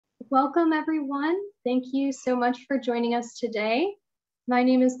Welcome, everyone. Thank you so much for joining us today. My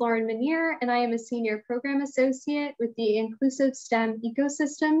name is Lauren Manier, and I am a Senior Program Associate with the Inclusive STEM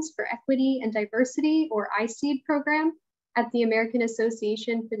Ecosystems for Equity and Diversity, or ISEED program at the American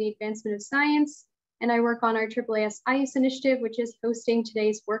Association for the Advancement of Science, and I work on our AAAS-IUSE Initiative, which is hosting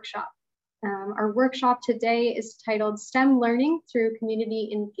today's workshop. Our workshop today is titled STEM Learning Through Community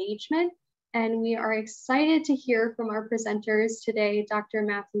Engagement, and we are excited to hear from our presenters today, Dr.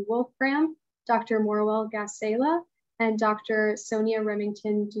 Matthew Wolfgram, Dr. Morewell Gasseller, and Dr. Sonya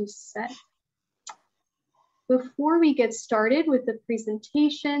Remington Doucette. Before we get started with the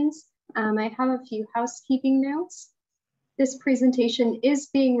presentations, I have a few housekeeping notes. This presentation is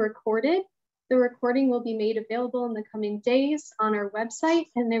being recorded. The recording will be made available in the coming days on our website,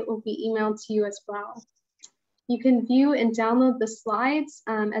 and it will be emailed to you as well. You can view and download the slides,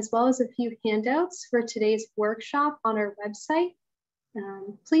 as well as a few handouts for today's workshop on our website.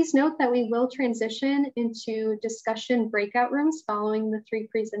 Please note that we will transition into discussion breakout rooms following the 3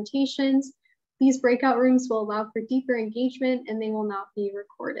 presentations. These breakout rooms will allow for deeper engagement, and they will not be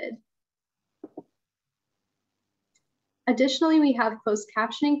recorded. Additionally, we have closed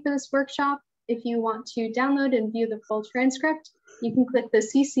captioning for this workshop. If you want to download and view the full transcript, you can click the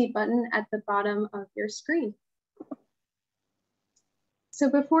CC button at the bottom of your screen. So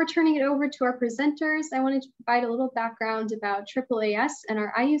before turning it over to our presenters, I wanted to provide a little background about AAAS and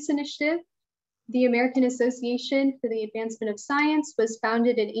our IUSE initiative. The American Association for the Advancement of Science was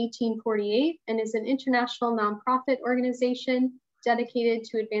founded in 1848 and is an international nonprofit organization dedicated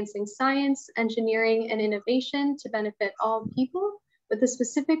to advancing science, engineering, and innovation to benefit all people, with the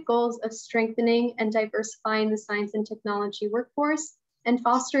specific goals of strengthening and diversifying the science and technology workforce and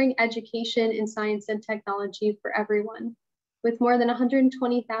fostering education in science and technology for everyone. With more than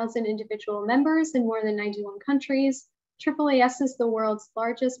 120,000 individual members in more than 91 countries, AAAS is the world's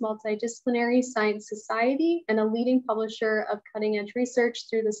largest multidisciplinary science society and a leading publisher of cutting-edge research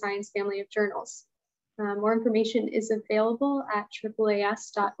through the Science family of journals. More information is available at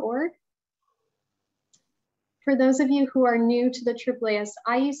AAAS.org. For those of you who are new to the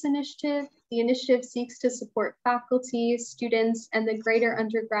AAAS-IUSE Initiative, the initiative seeks to support faculty, students, and the greater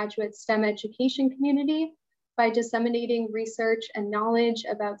undergraduate STEM education community by disseminating research and knowledge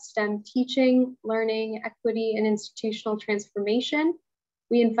about STEM teaching, learning, equity, and institutional transformation.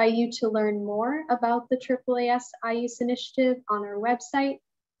 We invite you to learn more about the AAAS-IUSE Initiative on our website,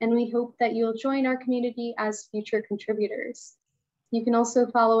 and we hope that you'll join our community as future contributors. You can also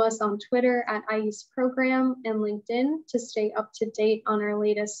follow us on Twitter at IUSE Program and LinkedIn to stay up to date on our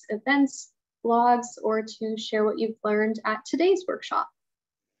latest events, blogs, or to share what you've learned at today's workshop.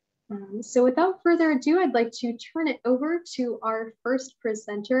 So without further ado, I'd like to turn it over to our first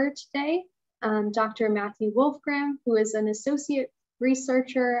presenter today, Dr. Matthew Wolfgram, who is an associate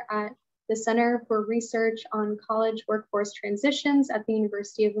researcher at the Center for Research on College Workforce Transitions at the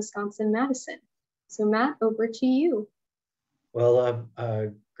University of Wisconsin-Madison. So Matt, over to you. Well,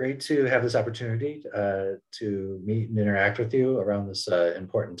 great to have this opportunity to meet and interact with you around this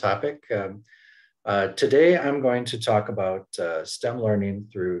important topic. Today, I'm going to talk about STEM learning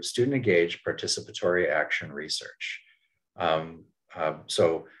through student-engaged participatory action research. I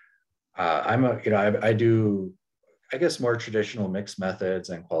do, I guess, more traditional mixed methods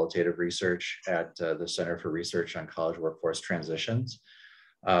and qualitative research at the Center for Research on College Workforce Transitions.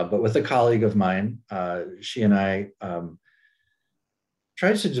 But with a colleague of mine, she and I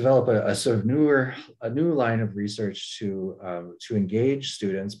tried to develop a sort of new line of research to engage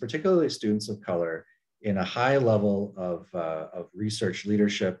students, particularly students of color, in a high level of research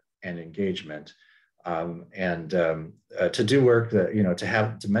leadership and engagement, to do work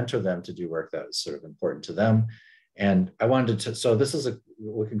that, to mentor them to do work that is sort of important to them. And I wanted to, so this is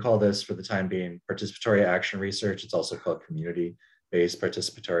we can call this for the time being participatory action research. It's also called community-based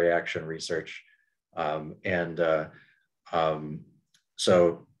participatory action research.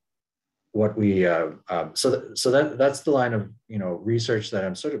 So what we, that's the line of, research that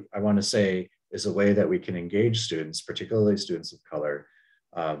I want to say is a way that we can engage students, particularly students of color,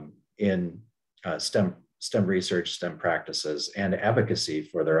 in STEM research, STEM practices, and advocacy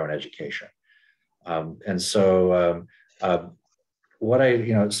for their own education. So I'm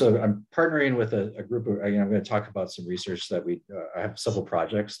partnering with a group of, I'm going to talk about some research that I have several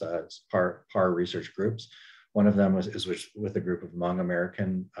projects, PAR research groups. One of them is with a group of Hmong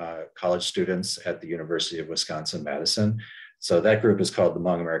American college students at the University of Wisconsin-Madison. So that group is called the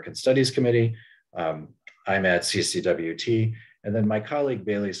Hmong American Studies Committee. I'm at CCWT. And then my colleague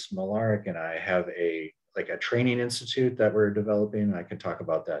Bailey Smolarek and I have a training institute that we're developing. And I can talk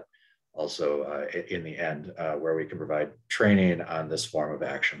about that also in the end, where we can provide training on this form of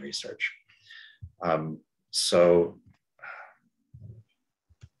action research. So,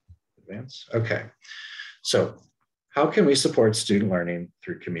 advance, okay. So how can we support student learning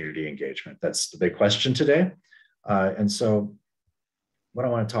through community engagement? That's the big question today. And so what I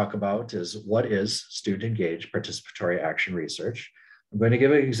want to talk about is what is student engaged participatory action research. I'm going to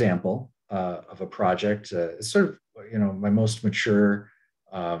give an example of a project. It's sort of, my most mature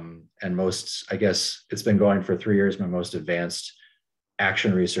and most, I guess it's been going for 3 years, my most advanced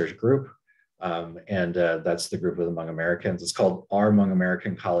action research group. And that's the group of the Hmong Americans. It's called Our Hmong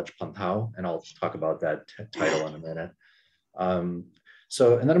American College Pantao, and I'll talk about that title in a minute. And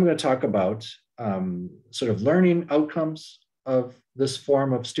then I'm going to talk about sort of learning outcomes of this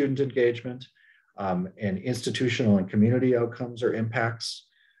form of student engagement, and institutional and community outcomes or impacts.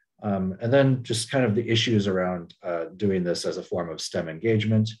 And then just kind of the issues around doing this as a form of STEM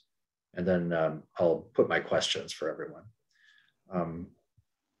engagement. And then I'll put my questions for everyone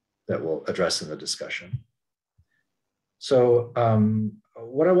that we'll address in the discussion. So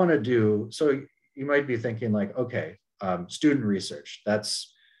what I want to do, so you might be thinking like, okay, student research,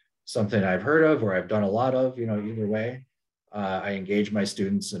 that's something I've heard of or I've done a lot of, either way. I engage my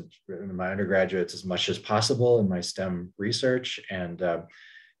students and my undergraduates as much as possible in my STEM research, and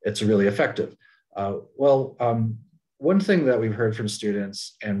it's really effective. One thing that we've heard from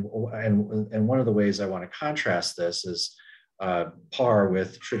students, and one of the ways I want to contrast this is par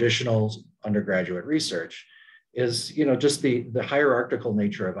with traditional undergraduate research, is just the hierarchical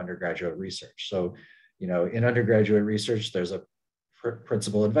nature of undergraduate research. So, in undergraduate research, there's a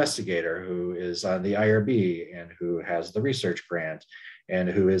principal investigator who is on the IRB and who has the research grant and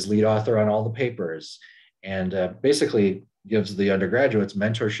who is lead author on all the papers, and basically gives the undergraduates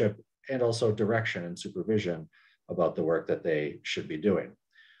mentorship and also direction and supervision about the work that they should be doing.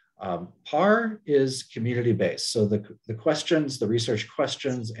 PAR is community-based. So the questions, the research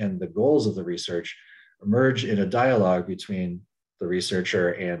questions and the goals of the research emerge in a dialogue between the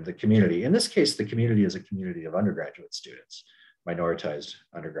researcher and the community. In this case, the community is a community of undergraduate students, minoritized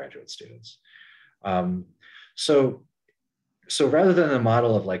undergraduate students. So rather than a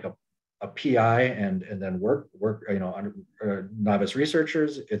model of like a PI and then work novice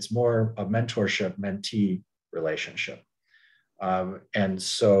researchers, it's more a mentorship-mentee relationship. And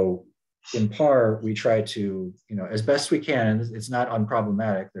so in PAR, we try to, as best we can, it's not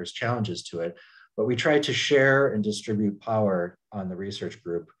unproblematic, there's challenges to it, but we try to share and distribute power on the research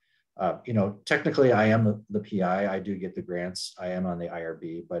group. Technically I am the PI, I do get the grants, I am on the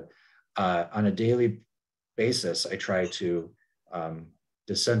IRB, but on a daily basis, I try to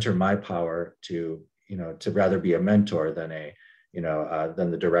decenter my power to rather be a mentor than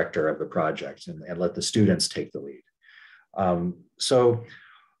than the director of the project, and let the students take the lead. So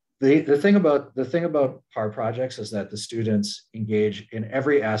the thing about PAR projects is that the students engage in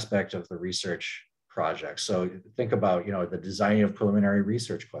every aspect of the research project. So think about the designing of preliminary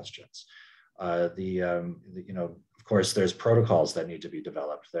research questions. Of course, there's protocols that need to be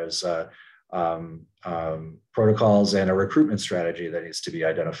developed. There's protocols and a recruitment strategy that needs to be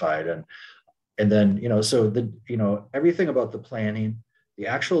identified, and then everything about the planning, the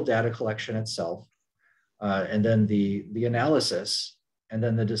actual data collection itself, and then the analysis, and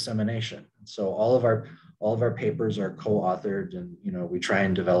then the dissemination. So all of our papers are co-authored, and we try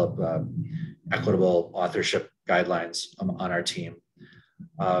and develop equitable authorship guidelines on our team.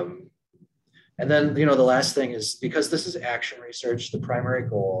 And then the last thing is, because this is action research, the primary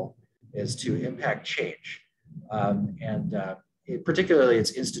goal is to impact change, particularly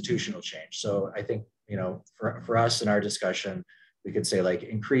it's institutional change. So I think for us in our discussion, we could say like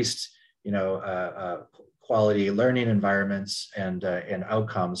increased quality learning environments and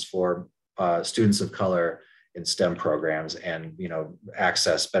outcomes for students of color in STEM programs, and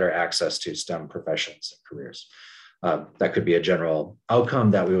better access to STEM professions and careers. That could be a general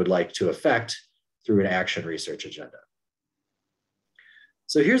outcome that we would like to affect through an action research agenda.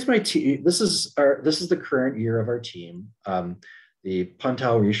 So here's my team. This is the current year of our team, the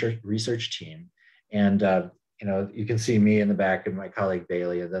Pantao research team, and you can see me in the back and my colleague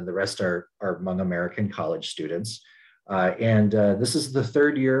Bailey, and then the rest are Hmong American college students. This is the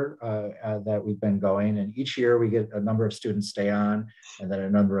third year that we've been going, and each year we get a number of students stay on, and then a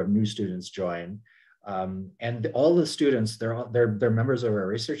number of new students join. And all the students, they're members of our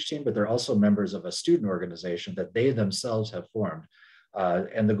research team, but they're also members of a student organization that they themselves have formed.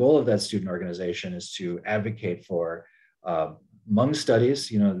 And the goal of that student organization is to advocate for Hmong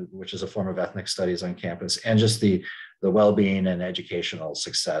studies, which is a form of ethnic studies on campus, and just the well-being and educational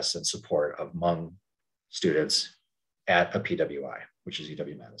success and support of Hmong students at a PWI, which is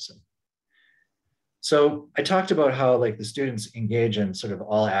UW-Madison. So I talked about how like the students engage in sort of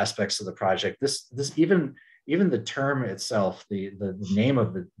all aspects of the project. This even the term itself, the name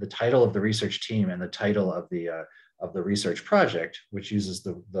of the title of the research team and the title of the research project, which uses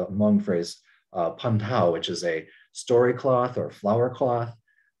the Hmong phrase pantao, which is a story cloth or flower cloth.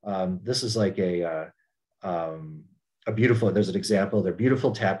 This is like a beautiful, there's an example, they're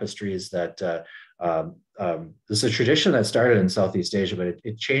beautiful tapestries that this is a tradition that started in Southeast Asia, but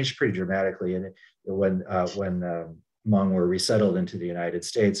it changed pretty dramatically when Hmong were resettled into the United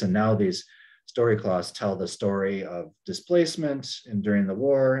States. And now these story cloths tell the story of displacement during the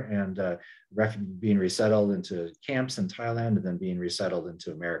war and being resettled into camps in Thailand and then being resettled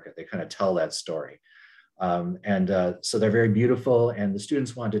into America. They kind of tell that story. So they're very beautiful, and the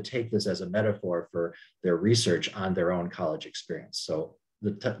students want to take this as a metaphor for their research on their own college experience. So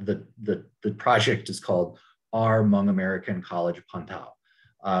the project is called Our Hmong American College Pantao.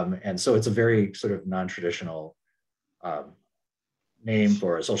 And so it's a very sort of non-traditional name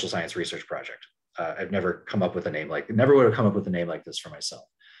for a social science research project. I've never come up with a name never would have come up with a name like this for myself.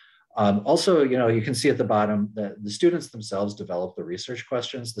 Also, you know, you can see at the bottom that the students themselves develop the research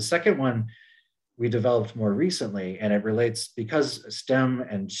questions. The second one we developed more recently, and it relates because STEM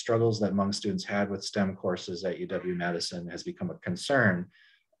and struggles that Hmong students had with STEM courses at UW-Madison has become a concern.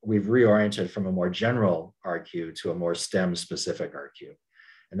 We've reoriented from a more general RQ to a more STEM specific RQ.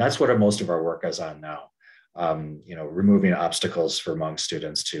 And that's what most of our work is on now. You know, removing obstacles for Hmong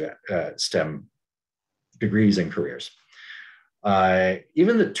students to STEM degrees and careers.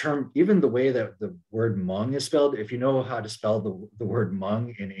 Even the way that the word Hmong is spelled, if you know how to spell the word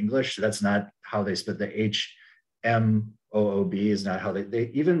Hmong in English, that's not how they spell the HMOOB is not how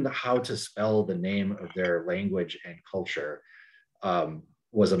they even how to spell the name of their language and culture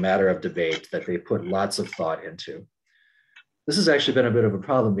was a matter of debate that they put lots of thought into. This has actually been a bit of a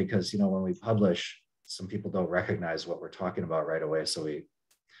problem because, you know, when we publish, some people don't recognize what we're talking about right away.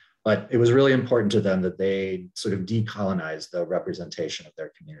 But it was really important to them that they sort of decolonize the representation of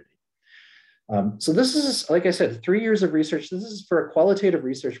their community. So this is, like I said, 3 years of research. This is for a qualitative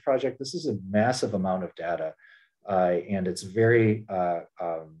research project. This is a massive amount of data. And it's very,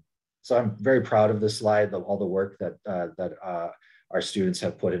 so I'm very proud of this slide, all the work that our students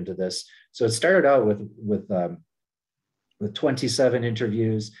have put into this. So it started out with 27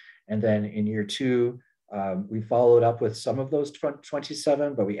 interviews. And then in year 2, we followed up with some of those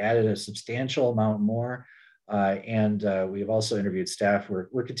 27, but we added a substantial amount more. We've also interviewed staff.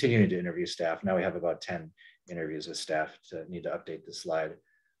 We're continuing to interview staff. Now we have about 10 interviews with staff to need to update the slide.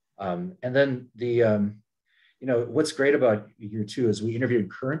 And then you know, what's great about year 2 is we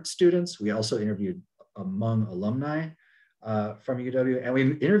interviewed current students. We also interviewed Hmong alumni from UW, and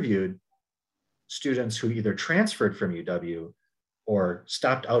we interviewed students who either transferred from UW or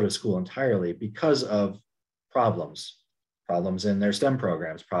stopped out of school entirely because of problems in their STEM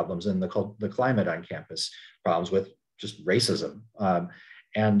programs, problems in the climate on campus, problems with just racism.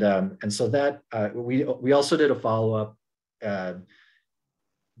 And so that we also did a follow-up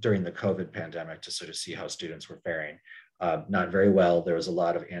during the COVID pandemic to sort of see how students were faring. Not very well. There was a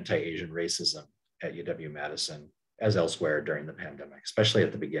lot of anti-Asian racism at UW-Madison as elsewhere during the pandemic, especially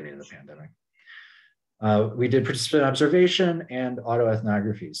at the beginning of the pandemic. We did participant observation and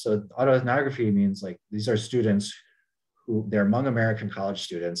autoethnography. So autoethnography means like these are students who they're Hmong American college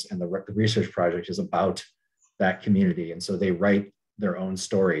students, and the research project is about that community. And so they write their own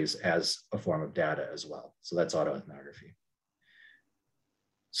stories as a form of data as well. So that's autoethnography.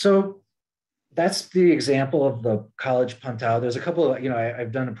 So that's the example of the college Pantao. There's a couple of, you know,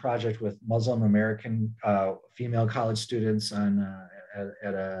 I've done a project with Muslim American female college students on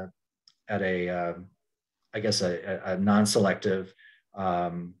I guess a non-selective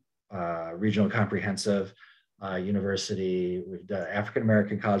regional comprehensive university. We've done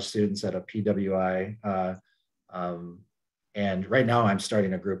African-American college students at a PWI. And right now I'm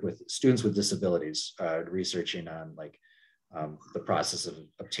starting a group with students with disabilities, researching on like the process of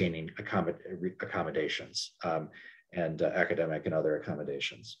obtaining accommodations and academic and other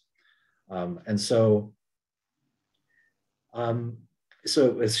accommodations. So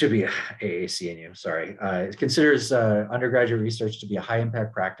it should be AAAS-IUSE, sorry. It considers undergraduate research to be a high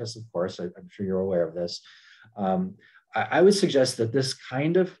impact practice, of course. I'm sure you're aware of this. I would suggest that this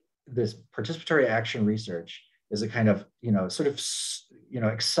participatory action research is a kind of, you know, sort of, you know,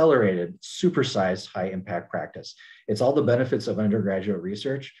 accelerated, supersized high impact practice. It's all the benefits of undergraduate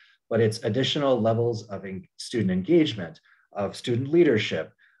research, but it's additional levels of student engagement, of student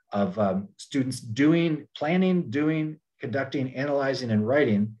leadership, of students planning, conducting, analyzing, and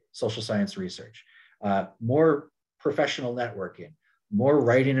writing social science research, more professional networking, more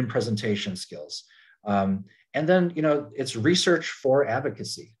writing and presentation skills, And then, it's research for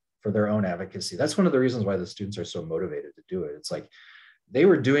advocacy, for their own advocacy. That's one of the reasons why the students are so motivated to do it. It's like they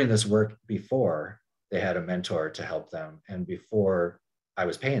were doing this work before they had a mentor to help them and before I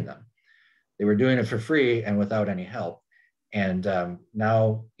was paying them. They were doing it for free and without any help. And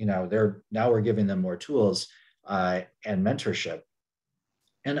now, we're giving them more tools and mentorship.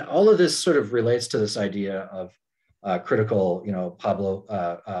 And all of this sort of relates to this idea of critical,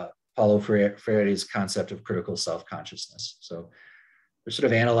 Paulo Freire's concept of critical self-consciousness. So they're sort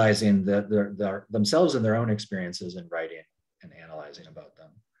of analyzing themselves and their own experiences in writing and analyzing about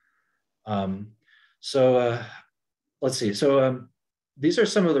them. Let's see. So these are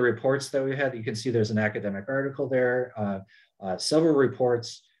some of the reports that we had. You can see there's an academic article there, several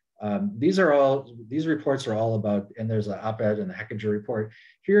reports. These reports are all about, and there's an op-ed in the Hechinger report.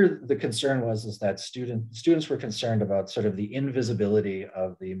 Here, the concern is that students were concerned about sort of the invisibility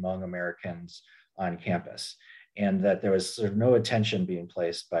of the Hmong Americans on campus, and that there was sort of no attention being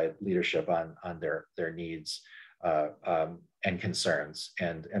placed by leadership on their needs and concerns,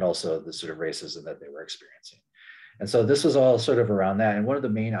 and also the sort of racism that they were experiencing. And so this was all sort of around that. And one of the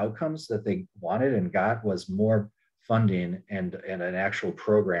main outcomes that they wanted and got was more funding and an actual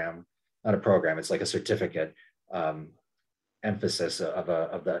program, not a program, it's like a certificate emphasis of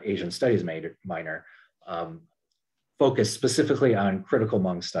the Asian Studies minor, focused specifically on critical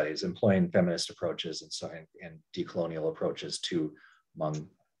Hmong studies, employing feminist approaches and decolonial approaches to Hmong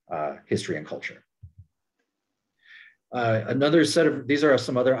history and culture. Another set of, these are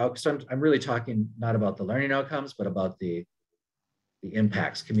some other outcomes. I'm really talking not about the learning outcomes, but about the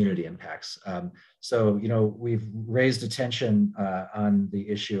impacts, community impacts. So, we've raised attention on the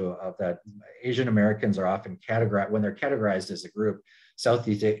issue of that Asian Americans are often categorized, when they're categorized as a group,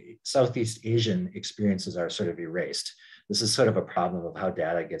 Southeast Asian experiences are sort of erased. This is sort of a problem of how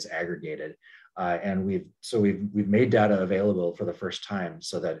data gets aggregated. And we've made data available for the first time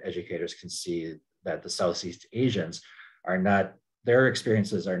so that educators can see that the Southeast Asians are not, their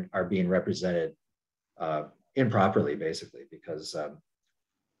experiences are being represented improperly, basically, because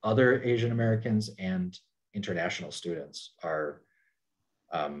other Asian Americans and international students are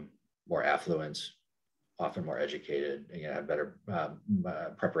more affluent, often more educated, have better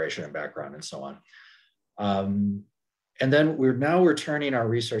preparation and background and so on. And then we're turning our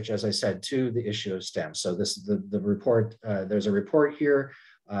research, as I said, to the issue of STEM. So the report, there's a report here.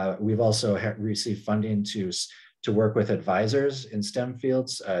 We've also received funding to work with advisors in STEM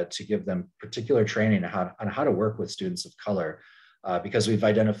fields to give them particular training on how to work with students of color, because we've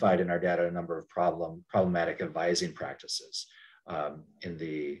identified in our data a number of problematic advising practices in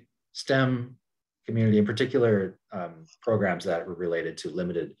the STEM community, in particular programs that were related to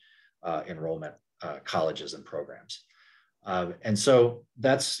limited enrollment colleges and programs. And so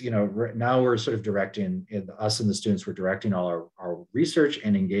that's, now we're sort of directing, us and the students, we're directing all our research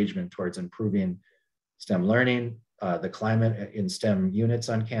and engagement towards improving STEM learning, the climate in STEM units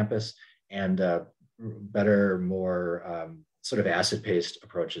on campus, and better, more sort of asset-based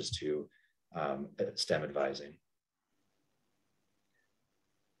approaches to STEM advising.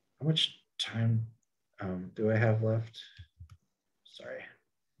 How much time do I have left? Sorry.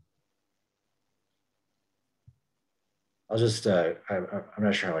 I'll just, I'm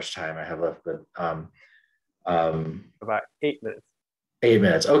not sure how much time I have left, but. About 8 minutes. 8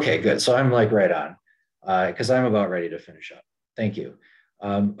 minutes, okay, good. So I'm like right on, because I'm about ready to finish up. Thank you.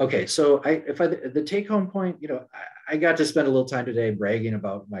 Okay, so the take home point, I got to spend a little time today bragging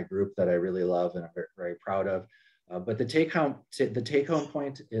about my group that I really love and I'm very, very proud of. But the take home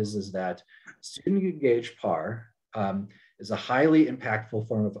point is that student engaged PAR is a highly impactful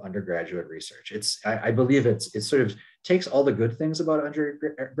form of undergraduate research. I believe it sort of takes all the good things about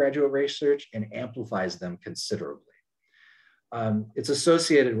undergraduate research and amplifies them considerably. It's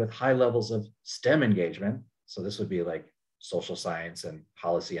associated with high levels of STEM engagement. So this would be like social science and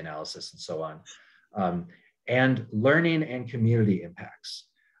policy analysis and so on, and learning and community impacts.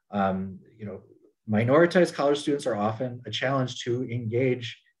 Minoritized college students are often a challenge to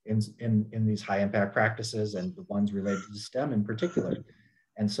engage in these high impact practices, and the ones related to STEM in particular.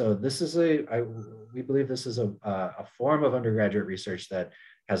 And so this is we believe this is a form of undergraduate research that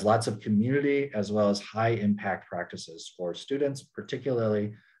has lots of community as well as high impact practices for students,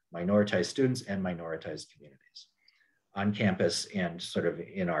 particularly minoritized students and minoritized communities on campus and sort of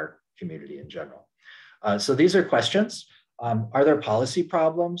in our community in general. So these are questions. Are there policy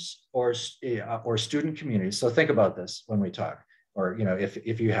problems or student communities? So think about this when we talk, or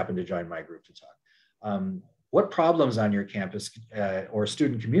if you happen to join my group to talk. What problems on your campus or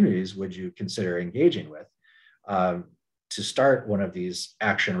student communities would you consider engaging with to start one of these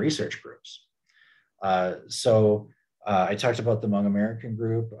action research groups? I talked about the Hmong American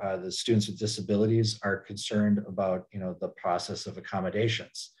group. The students with disabilities are concerned about, the process of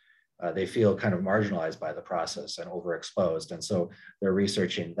accommodations. They feel kind of marginalized by the process and overexposed. And so they're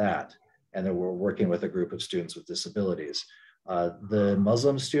researching that. And then we're working with a group of students with disabilities. The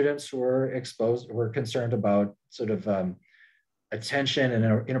Muslim students were concerned about sort of attention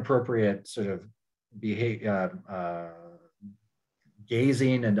and inappropriate sort of behavior,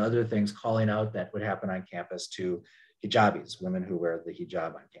 gazing and other things, calling out that would happen on campus to hijabis, women who wear the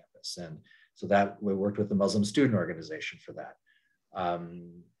hijab on campus. And so that we worked with the Muslim Student Organization for that.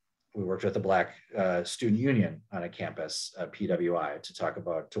 We worked with the Black Student Union on a campus, PWI,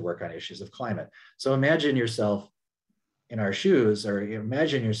 to work on issues of climate. So imagine yourself in our shoes, or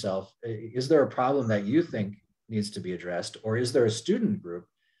imagine yourself, is there a problem that you think needs to be addressed? Or is there a student group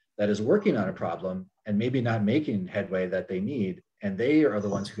that is working on a problem and maybe not making headway that they need, and they are the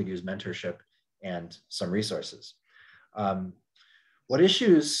ones who could use mentorship and some resources? What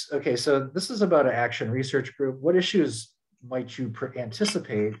issues, okay, so this is about an action research group. What issues might you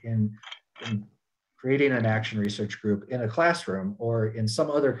anticipate in creating an action research group in a classroom or in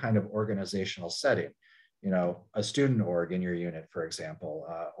some other kind of organizational setting? A student org in your unit, for example,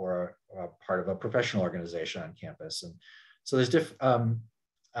 or a part of a professional organization on campus. And so there's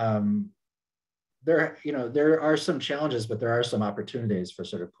there are some challenges, but there are some opportunities for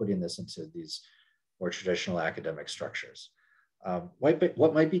sort of putting this into these more traditional academic structures.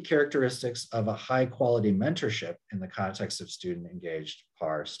 What might be characteristics of a high quality mentorship in the context of student engaged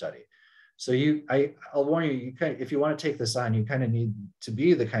PAR study? So I'll warn you, if you want to take this on, you kind of need to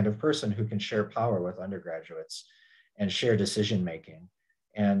be the kind of person who can share power with undergraduates and share decision making.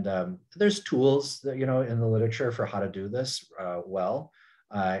 And there's tools that, in the literature for how to do this well,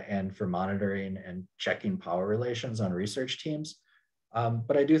 and for monitoring and checking power relations on research teams.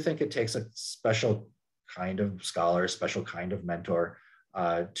 But I do think it takes a special kind of scholar, special kind of mentor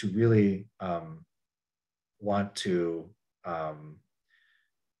to really want to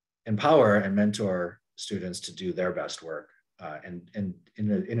empower and mentor students to do their best work and in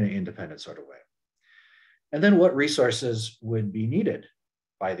an independent sort of way. And then what resources would be needed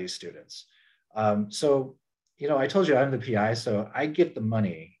by these students? I told you I'm the PI, so I get the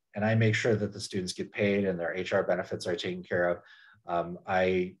money and I make sure that the students get paid and their HR benefits are taken care of.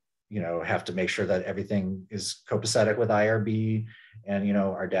 I have to make sure that everything is copacetic with IRB and,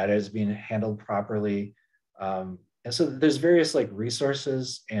 our data is being handled properly. And so there's various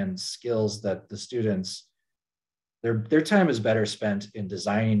resources and skills that the students, their time is better spent in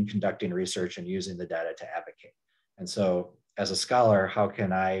designing, conducting research, and using the data to advocate. And so as a scholar, how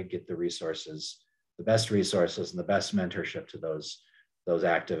can I get the resources, the best resources and the best mentorship to those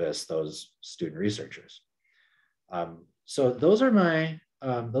activists, those student researchers? So those are my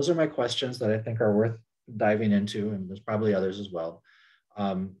questions that I think are worth diving into, and there's probably others as well.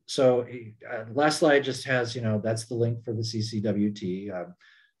 Last slide just has, that's the link for the CCWT,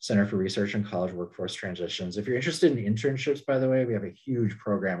 Center for Research and College Workforce Transitions. If you're interested in internships, by the way, we have a huge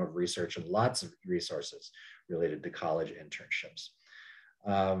program of research and lots of resources related to college internships.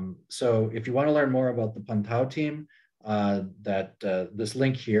 So if you want to learn more about the Pantau team, this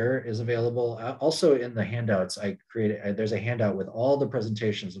link here is available. Also in the handouts, there's a handout with all the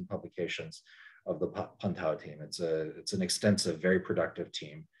presentations and publications of the Pantau team. It's an extensive, very productive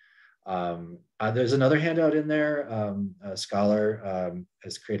team. There's another handout in there. A scholar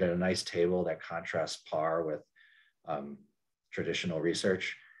has created a nice table that contrasts PAR with traditional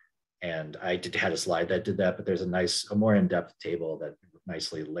research. And I had a slide that did that, but there's a more in-depth table that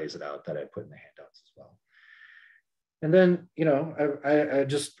nicely lays it out that I put in the handouts as well. And then,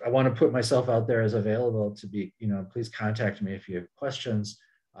 I want to put myself out there as available to be, please contact me if you have questions.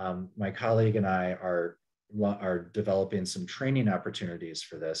 My colleague and I are developing some training opportunities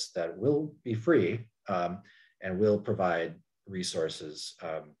for this that will be free and will provide resources,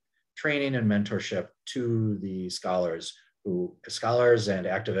 training and mentorship to the scholars and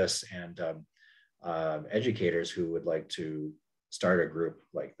activists and educators who would like to start a group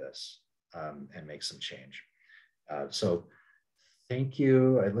like this and make some change. So thank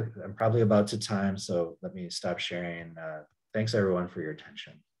you. I'm probably about to time, so let me stop sharing. Thanks everyone for your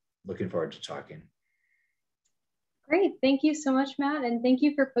attention. Looking forward to talking. Great, thank you so much, Matt, and thank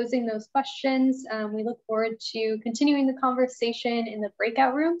you for posing those questions. We look forward to continuing the conversation in the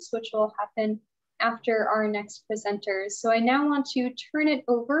breakout rooms, which will happen after our next presenters. So I now want to turn it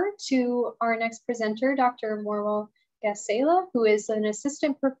over to our next presenter, Dr. Morewell Gasseller, who is an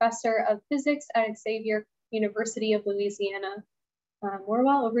assistant professor of physics at Xavier University of Louisiana.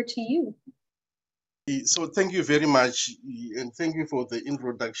 Morewell, over to you. So thank you very much, and thank you for the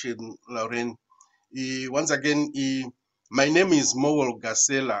introduction, Lauren. Once again, my name is Morewell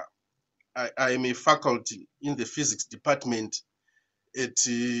Gasseller. I am a faculty in the physics department at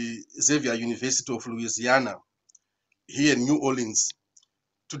Xavier University of Louisiana here in New Orleans.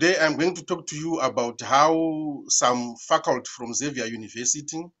 Today, I'm going to talk to you about how some faculty from Xavier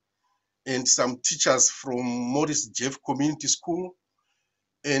University and some teachers from Maurice Jeff Community School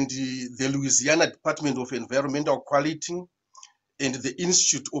and the Louisiana Department of Environmental Quality and the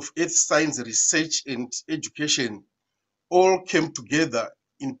Institute of Earth Science Research and Education all came together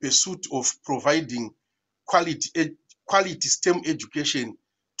in pursuit of providing quality STEM education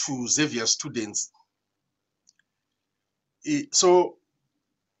to Xavier students. So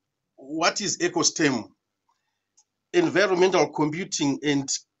what is EcoSTEM? Environmental computing and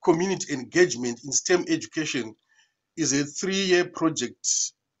community engagement in STEM education is a 3-year project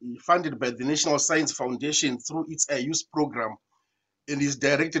funded by the National Science Foundation through its AAAS program and is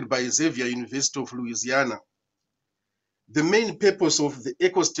directed by Xavier University of Louisiana. The main purpose of the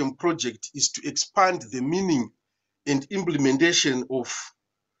EcoSTEM project is to expand the meaning and implementation of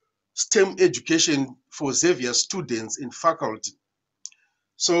STEM education for Xavier students and faculty.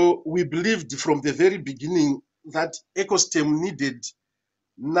 So we believed from the very beginning that EcoSTEM needed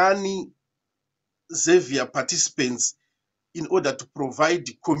non-Xavier participants in order to provide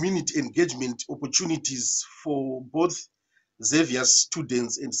community engagement opportunities for both Xavier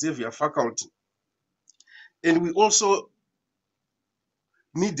students and Xavier faculty. And we also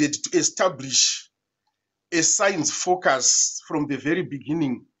needed to establish a science focus from the very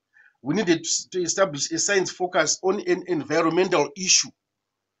beginning. We needed to establish a science focus on an environmental issue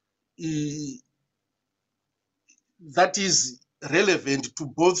that is relevant to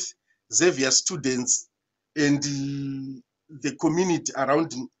both Xavier students and the community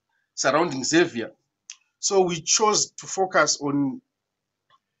surrounding Xavier. So we chose to focus on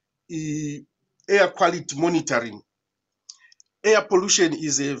air quality monitoring. Air pollution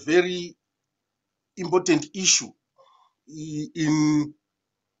is a very important issue. Is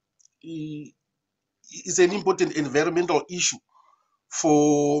an important environmental issue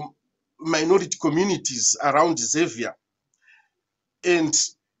for minority communities around Xavier. And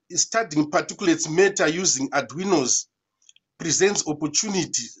studying particulates matter using Arduinos presents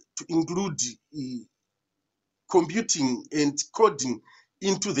opportunity to include computing and coding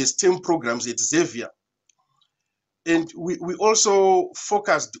into the STEM programs at Xavier. And we also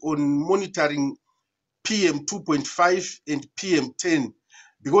focused on monitoring PM 2.5 and PM 10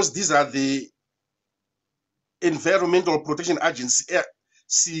 because these are the Environmental Protection Agency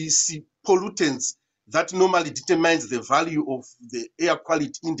pollutants that normally determines the value of the air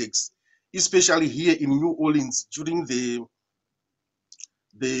quality index, especially here in New Orleans during the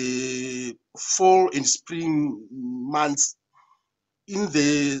fall and spring months. In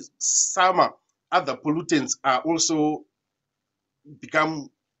the summer, other pollutants are also become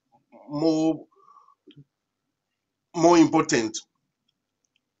more important.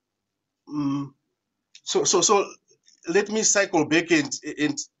 So let me cycle back and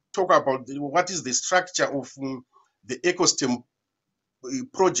talk about what is the structure of the EcoSTEM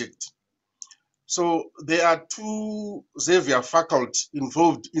project. So there are 2 Xavier faculty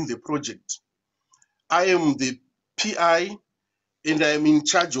involved in the project. I am the PI and I am in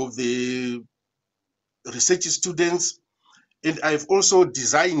charge of the research students, and I've also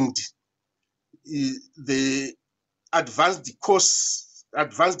designed the advanced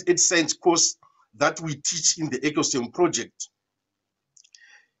earth science course that we teach in the EcoSTEM project.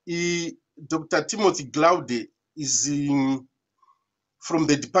 Dr. Timothy Glaude is from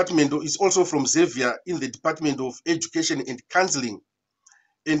the department, is also from Xavier in the Department of Education and Counseling,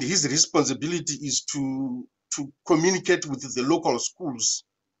 and his responsibility is to communicate with the local schools.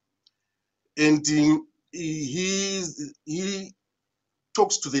 And he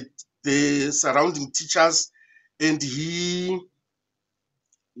talks to the surrounding teachers, and he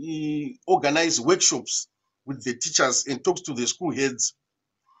organizes workshops with the teachers and talks to the school heads.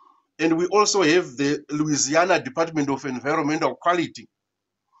 And we also have the Louisiana Department of Environmental Quality.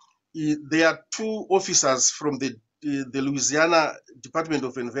 There are 2 officers from the Louisiana Department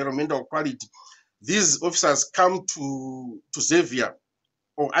of Environmental Quality. These officers come to Xavier,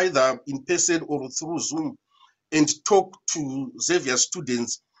 or either in person or through Zoom, and talk to Xavier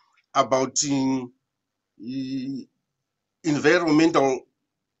students about environmental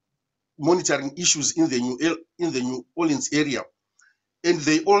monitoring issues in the New Orleans area. And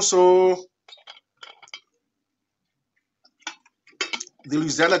they also, the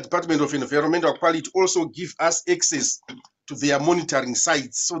Louisiana Department of Environmental Quality also give us access to their monitoring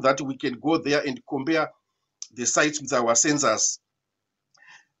sites so that we can go there and compare the sites with our sensors.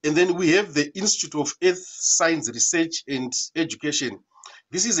 And then we have the Institute of Earth Science Research and Education.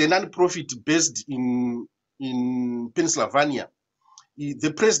 This is a non-profit based in Pennsylvania.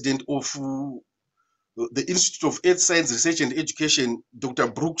 The president of the Institute of Earth Science Research and Education,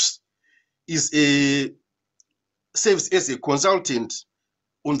 Dr. Brooks, serves as a consultant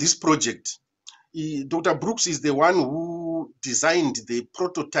on this project. Dr. Brooks is the one who designed the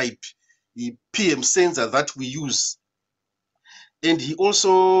prototype PM sensor that we use. And he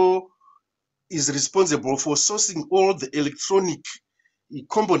also is responsible for sourcing all the electronic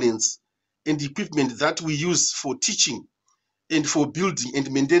components and equipment that we use for teaching and for building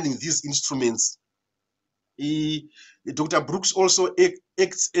and maintaining these instruments. Dr. Brooks also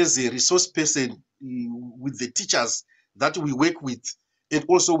acts as a resource person with the teachers that we work with and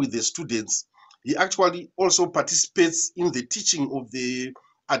also with the students. He actually also participates in the teaching of the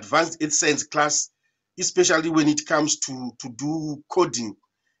advanced earth science class, especially when it comes to do coding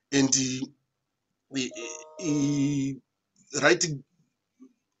and writing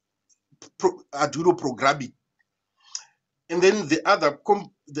Arduino programming. And then the other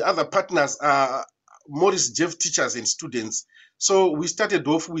partners are Morris Jeff teachers and students. So we started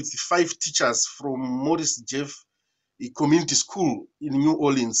off with 5 teachers from Morris Jeff Community School in New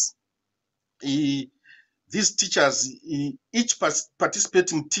Orleans. These teachers, each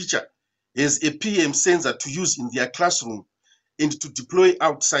participating teacher has a PM sensor to use in their classroom and to deploy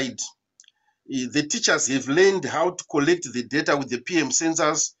outside. The teachers have learned how to collect the data with the PM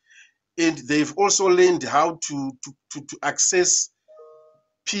sensors, and they've also learned how to access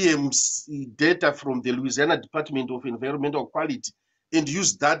PM's data from the Louisiana Department of Environmental Quality and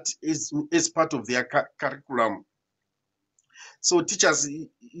use that as part of their curriculum. So teachers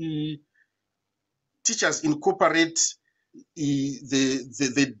incorporate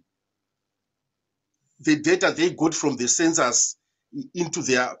the data they got from the sensors into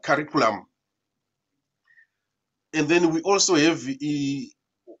their curriculum. And then we also have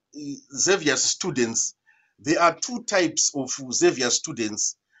Xavier's students. There are 2 types of Xavier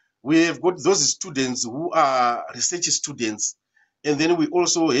students. We have got those students who are research students, and then we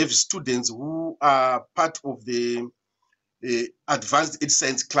also have students who are part of the advanced earth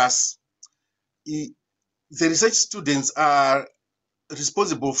science class. The research students are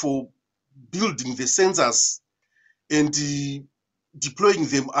responsible for building the sensors and deploying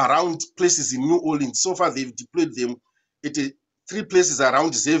them around places in New Orleans. So far, they've deployed them at 3 places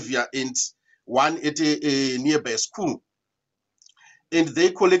around Xavier and 1 at a nearby school. And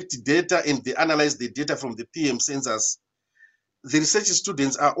they collect data and they analyze the data from the PM sensors. The research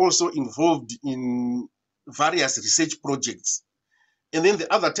students are also involved in various research projects. And then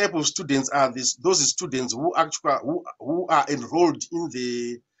the other type of students are those students who actually who are enrolled in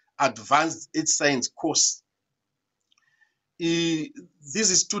the advanced earth science course.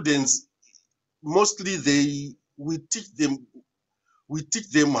 These students, mostly we teach them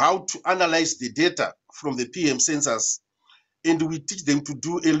how to analyze the data from the PM sensors, and we teach them to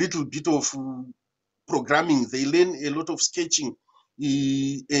do a little bit of programming. They learn a lot of sketching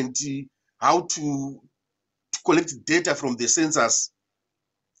and how to collect data from the sensors.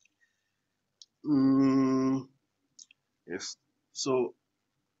 Yes. So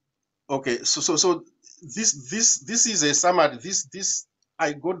okay. So this is a summary. This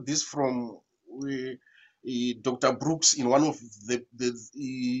I got this from Dr. Brooks in one of the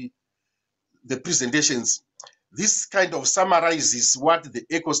presentations. This kind of summarizes what the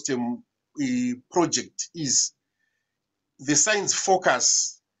ecosystem project is. The science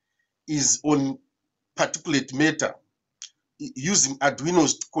focus is on particulate matter, using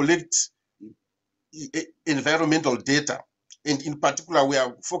Arduinos to collect environmental data. And in particular, we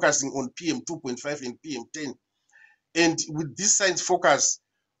are focusing on PM 2.5 and PM 10. And with this science focus,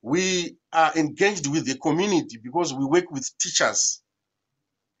 we are engaged with the community because we work with teachers.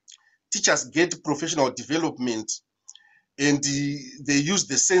 Teachers get professional development, and they use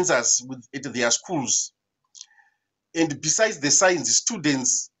the sensors at their schools. And besides the science,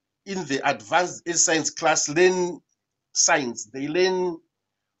 students in the advanced earth science class learn science. They learn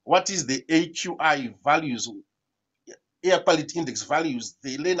what is the AQI values, air quality index values.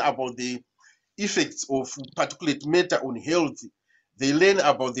 They learn about the effects of particulate matter on health. They learn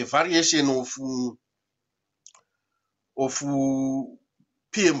about the variation of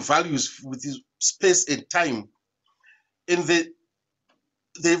PM values with space and time. And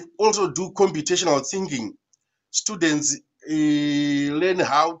they also do computational thinking. Students learn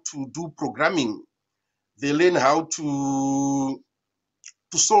how to do programming. They learn how to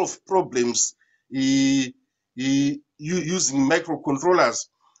solve problems using microcontrollers,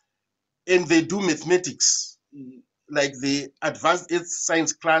 and they do mathematics like the advanced earth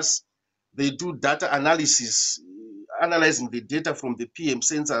science class, they do data analysis, analyzing the data from the PM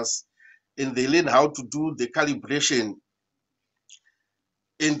sensors, and they learn how to do the calibration.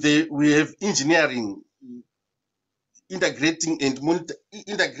 And we have engineering, integrating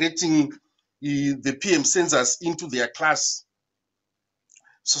integrating the PM sensors into their class.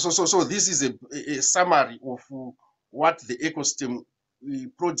 So this is a summary of what the ecosystem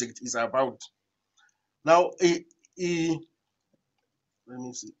project is about. Now, let me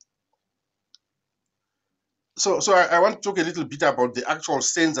see. So I want to talk a little bit about the actual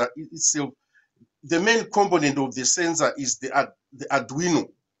sensor itself. The main component of the sensor is the Arduino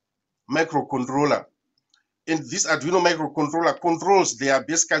microcontroller. And this Arduino microcontroller controls, there are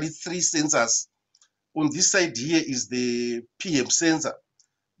basically three sensors. On this side here is the PM sensor,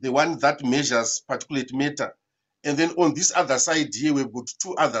 the one that measures particulate matter. And then on this other side here, we've got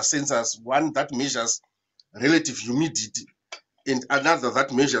two other sensors, one that measures relative humidity and another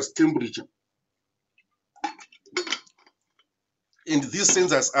that measures temperature. And these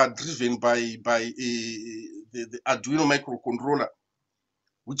sensors are driven by the Arduino microcontroller,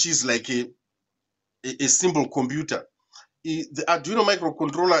 which is like a simple computer. The Arduino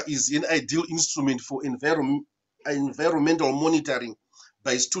microcontroller is an ideal instrument for environmental monitoring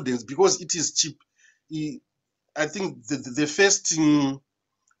by students because it is cheap. I think the first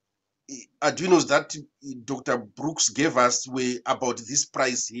Arduinos that Dr. Brooks gave us were about this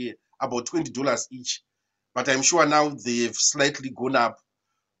price here, about $20 each. But I'm sure now they've slightly gone up.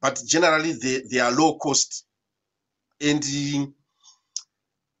 But generally, they are low cost. And the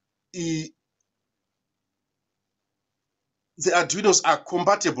Arduinos are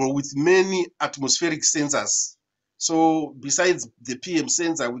compatible with many atmospheric sensors. So besides the PM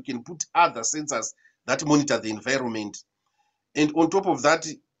sensor, we can put other sensors that monitor the environment. And on top of that,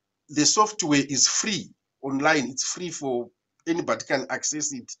 the software is free online. It's free for anybody can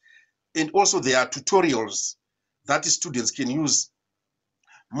access it. And also there are tutorials that students can use.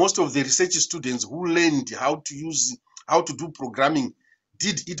 Most of the research students who learned how to do programming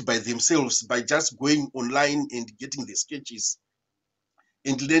did it by themselves by just going online and getting the sketches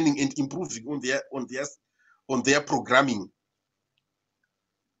and learning and improving on their programming.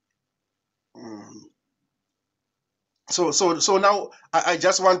 So now I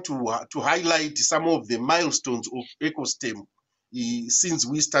just want to highlight some of the milestones of ecosystem since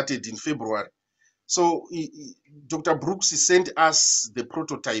we started in February. So Dr. Brooks sent us the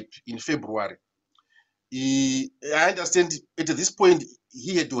prototype in February. I understand at this point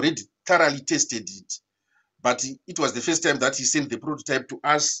he had already thoroughly tested it, but it was the first time that he sent the prototype to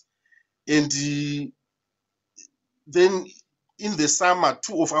us. And then in the summer,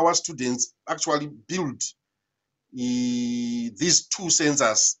 two of our students actually built these two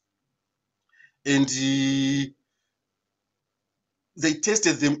sensors, and they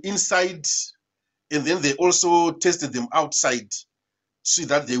tested them inside, and then they also tested them outside to see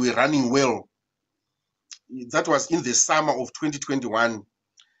that they were running well. That was in the summer of 2021.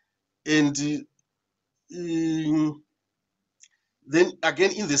 And then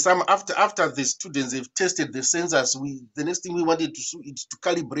again in the summer, after the students have tested the sensors, the next thing we wanted to do is to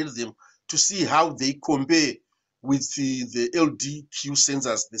calibrate them to see how they compare with the LDQ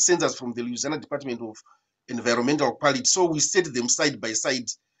sensors, the sensors from the Louisiana Department of Environmental Quality. So we set them side by side.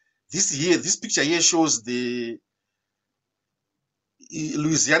 This picture here shows the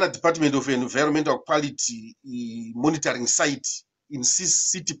Louisiana Department of Environmental Quality monitoring site in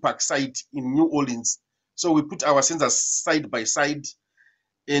City Park site in New Orleans. So we put our sensors side by side,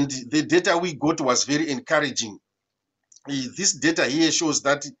 and the data we got was very encouraging. This data here shows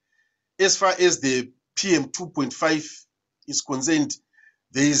that as far as the PM 2.5 is concerned,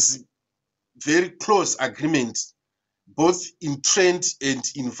 there is very close agreement, both in trend and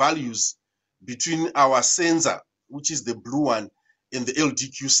in values, between our sensor, which is the blue one, and the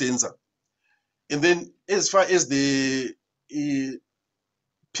LDQ sensor. And then as far as the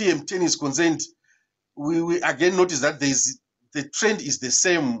PM10 is concerned, we again notice that the trend is the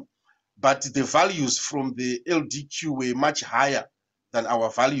same, but the values from the LDQ were much higher than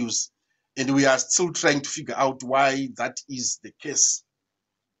our values. And we are still trying to figure out why that is the case.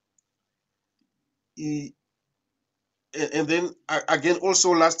 And then again,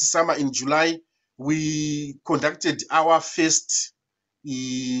 also last summer in July, we conducted our first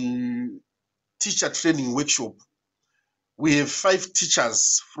teacher training workshop. We have 5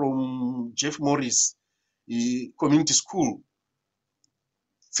 teachers from Jeff Morris Community School.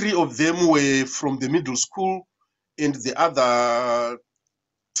 3 of them were from the middle school, and the other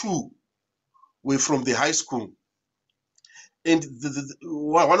 2 were from the high school. And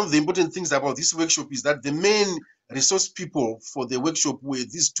one of the important things about this workshop is that the main resource people for the workshop were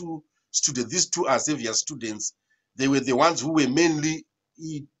these two students. These two are Xavier students. They were the ones who were mainly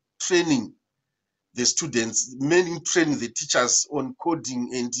training the students, mainly training the teachers on coding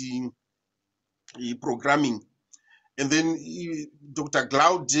and programming. And then Dr.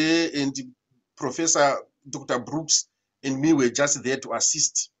 Glaude and Professor Dr. Brooks and me were just there to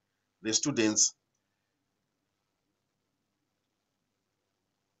assist the students.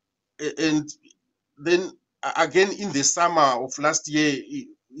 And then again, in the summer of last year,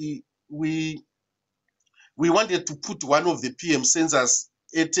 we wanted to put one of the PM sensors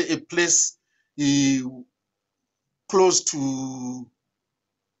at a place close to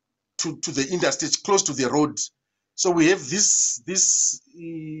the interstate, close to the road. So we have this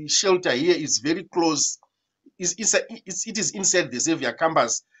shelter here. Is very close. It is inside the Xavier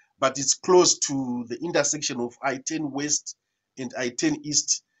campus, but it's close to the intersection of I-10 West and I-10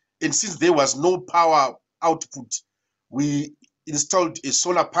 East. And since there was no power output, we installed a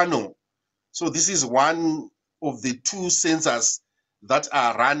solar panel. So this is one of the two sensors that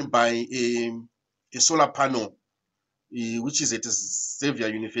are run by a solar panel, which is at Xavier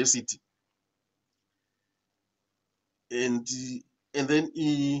University. And then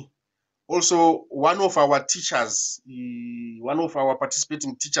also one of our teachers, one of our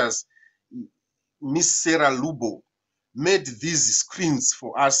participating teachers, Miss Sarah Lubo, made these screens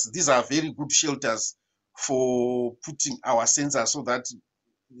for us. These are very good shelters for putting our sensors so that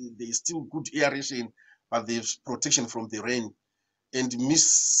there is still good aeration, but there's protection from the rain. And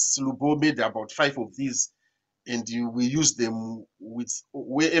Miss Lubo made about 5 of these, and we use them with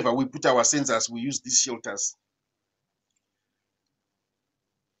wherever we put our sensors, we use these shelters.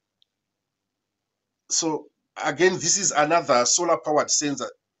 So again, this is another solar powered sensor.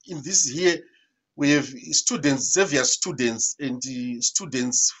 In this here, we have students, Xavier students, and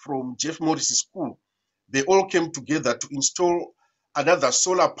students from Jeff Morris School. They all came together to install another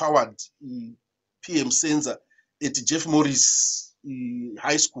solar powered PM sensor at Jeff Morris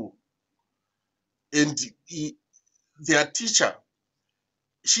High School. And their teacher,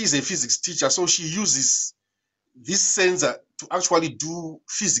 she's a physics teacher, so she uses this sensor to actually do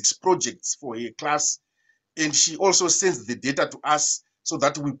physics projects for her class. And she also sends the data to us so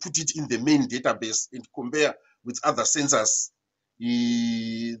that we put it in the main database and compare with other sensors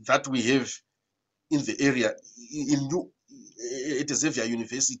that we have in the area at Xavier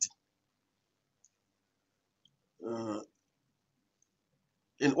University.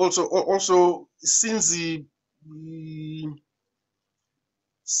 And also since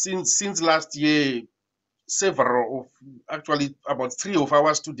last year, several of, actually about 3 of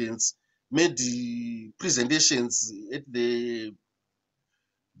our students made the presentations at the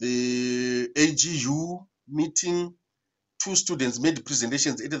AGU meeting. 2 students made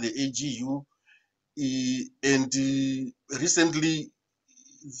presentations at the AGU, and recently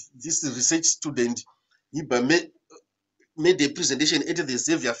this research student made a presentation at the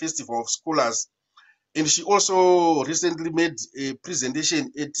Xavier Festival of Scholars, and she also recently made a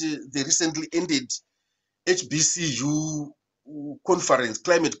presentation at the recently ended HBCU conference,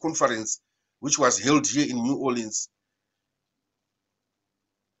 climate conference, which was held here in New Orleans.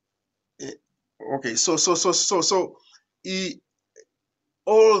 Okay, so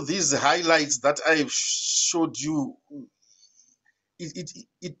all these highlights that I've showed you,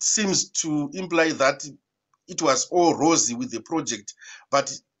 it seems to imply that it was all rosy with the project,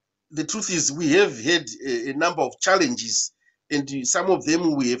 but the truth is we have had a number of challenges, and some of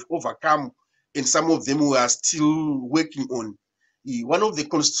them we have overcome, and some of them we are still working on. One of the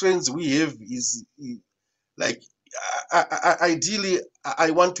constraints we have is like ideally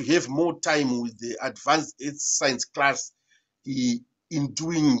I want to have more time with the advanced earth science class in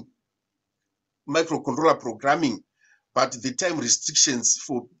doing microcontroller programming, but the time restrictions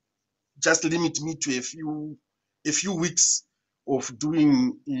for just limit me to a few weeks of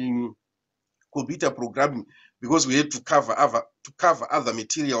doing computer programming, because we had to cover other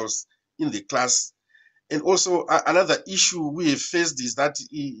materials in the class. And also another issue we have faced is that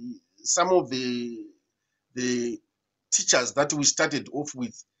some of the teachers that we started off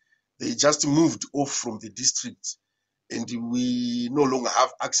with, they just moved off from the district, and we no longer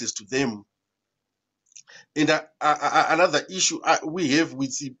have access to them. And another issue we have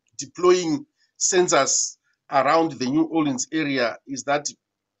with deploying sensors around the New Orleans area is that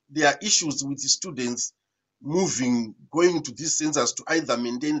there are issues with the students going to these sensors to either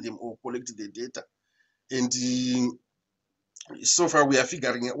maintain them or collect the data. And so far we are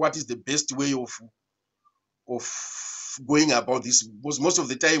figuring out what is the best way of going about this, because most of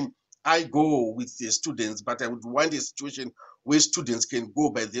the time I go with the students, but I would want a situation where students can go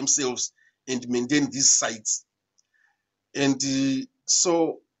by themselves and maintain these sites. And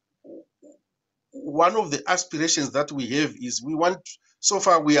so one of the aspirations that we have is so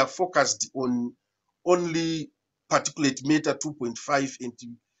far we are focused on only particulate matter 2.5 and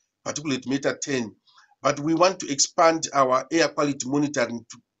particulate matter 10, but we want to expand our air quality monitoring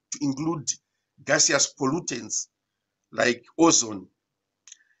to include gaseous pollutants like ozone.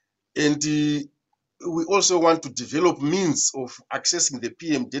 And we also want to develop means of accessing the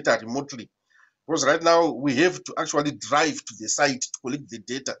PM data remotely, because right now we have to actually drive to the site to collect the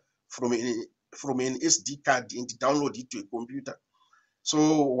data from an SD card and download it to a computer.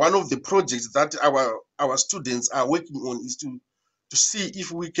 So one of the projects that our students are working on is to see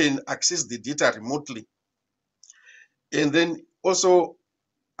if we can access the data remotely. And then also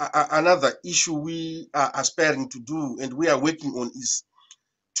another issue we are aspiring to do and we are working on is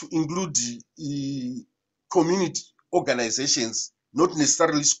to include community organizations, not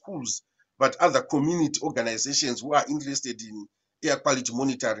necessarily schools, but other community organizations who are interested in air quality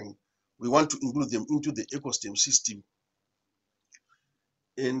monitoring. We want to include them into the ecosystem system.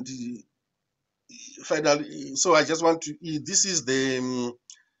 And finally, so I just want to, this is the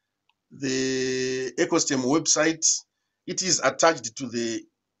ecosystem website. It is attached to the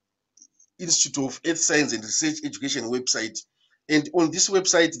Institute of Earth Science and Research Education website. And on this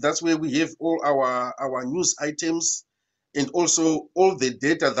website, that's where we have all our news items, and also all the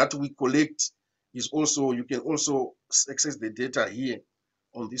data that we collect is also, you can also access the data here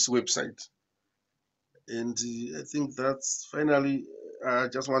on this website. And I think that's finally, I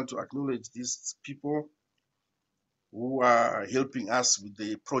just want to acknowledge these people who are helping us with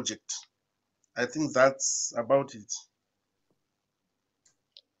the project. I think that's about it.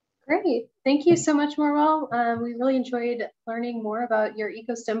 Great. Thank you so much, Morewell. We really enjoyed learning more about your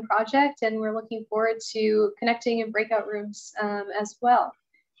ecosystem project, and we're looking forward to connecting in breakout rooms as well.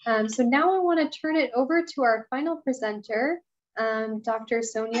 So now I want to turn it over to our final presenter, Dr.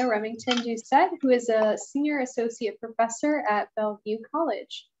 Sonya Remington Doucette, who is a Senior Associate Professor at Bellevue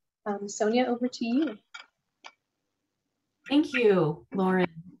College. Sonya, over to you. Thank you, Lauren.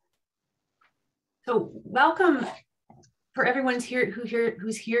 So welcome for everyone's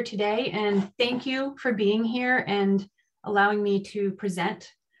who's here today, and thank you for being here and allowing me to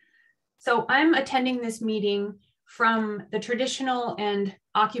present. So I'm attending this meeting from the traditional and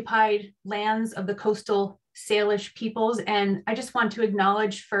occupied lands of the coastal Salish peoples, and I just want to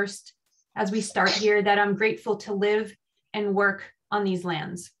acknowledge first, as we start here, that I'm grateful to live and work on these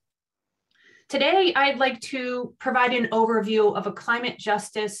lands. Today, I'd like to provide an overview of a climate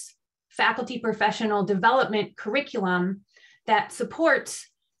justice faculty professional development curriculum that supports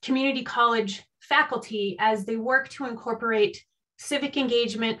community college faculty as they work to incorporate civic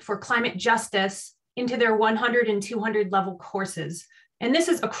engagement for climate justice into their 100 and 200 level courses. And this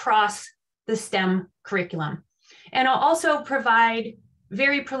is across the STEM curriculum. And I'll also provide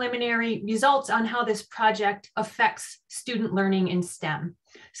very preliminary results on how this project affects student learning in STEM.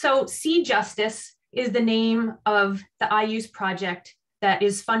 So Sea Justice is the name of the IUSE project that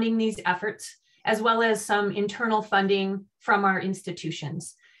is funding these efforts, as well as some internal funding from our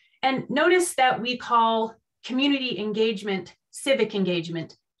institutions. And notice that we call community engagement civic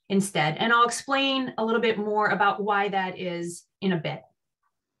engagement instead. And I'll explain a little bit more about why that is in a bit.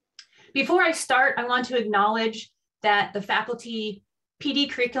 Before I start, I want to acknowledge that the faculty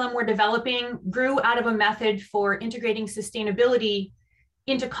PD curriculum we're developing grew out of a method for integrating sustainability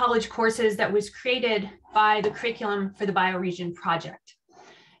into college courses that was created by the curriculum for the Bioregion project.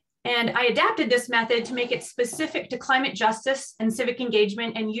 And I adapted this method to make it specific to climate justice and civic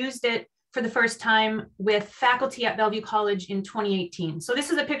engagement and used it for the first time with faculty at Bellevue College in 2018. So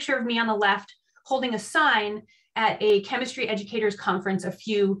this is a picture of me on the left holding a sign at a chemistry educators conference a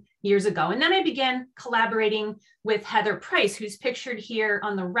few years ago. And then I began collaborating with Heather Price, who's pictured here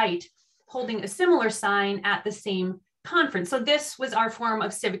on the right, holding a similar sign at the same conference. So this was our form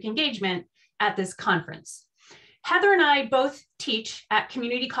of civic engagement at this conference. Heather and I both teach at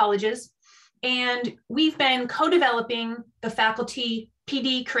community colleges, and we've been co-developing the faculty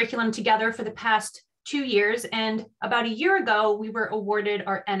PD curriculum together for the past 2 years. And about a year ago, we were awarded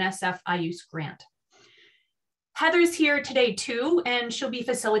our NSF IUSE grant. Heather's here today too, and she'll be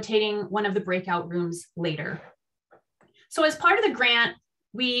facilitating one of the breakout rooms later. So as part of the grant,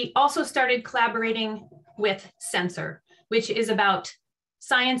 we also started collaborating with Sensor, which is about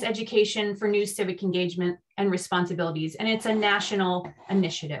science education for new civic engagement and responsibilities, and it's a national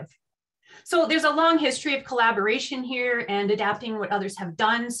initiative. So there's a long history of collaboration here and adapting what others have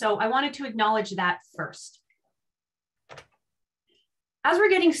done, so I wanted to acknowledge that first. As we're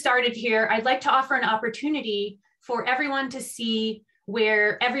getting started here, I'd like to offer an opportunity for everyone to see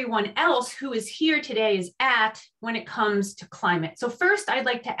where everyone else who is here today is at when it comes to climate. So first, I'd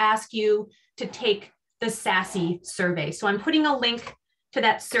like to ask you to take the SASSI survey. So I'm putting a link to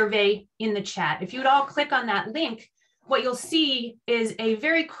that survey in the chat. If you would all click on that link, what you'll see is a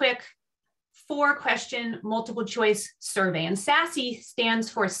very quick 4-question multiple choice survey. And SASSI stands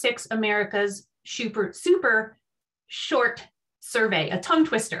for 6 America's Super Short Survey, a tongue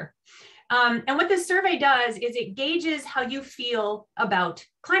twister. And what this survey does is it gauges how you feel about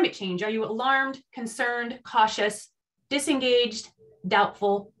climate change. Are you alarmed, concerned, cautious, disengaged,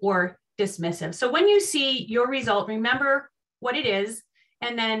 doubtful, or dismissive? So when you see your result, remember what it is,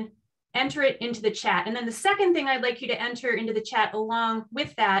 and then enter it into the chat. And then the second thing I'd like you to enter into the chat along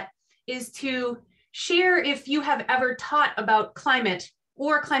with that is to share if you have ever taught about climate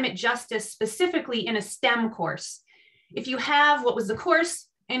or climate justice specifically in a STEM course. If you have, what was the course?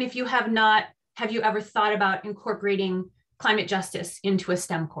 And if you have not, have you ever thought about incorporating climate justice into a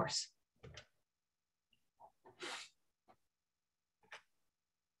STEM course?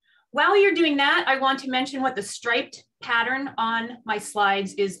 While you're doing that, I want to mention what the striped pattern on my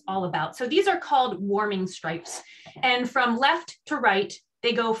slides is all about. So these are called warming stripes. And from left to right,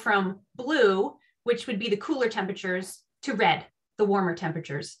 they go from blue, which would be the cooler temperatures, to red, the warmer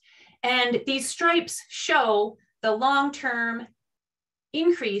temperatures. And these stripes show the long-term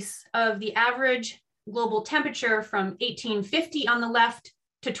increase of the average global temperature from 1850 on the left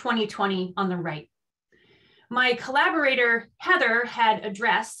to 2020 on the right. My collaborator, Heather, had a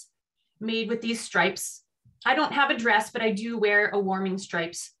dress made with these stripes. I don't have a dress, but I do wear a warming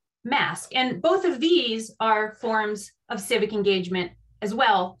stripes mask. And both of these are forms of civic engagement as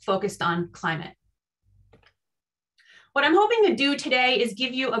well, focused on climate. What I'm hoping to do today is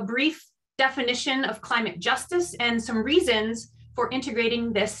give you a brief definition of climate justice and some reasons for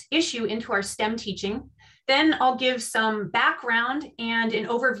integrating this issue into our STEM teaching. Then I'll give some background and an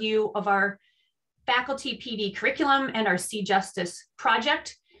overview of our faculty PD curriculum and our Sea Justice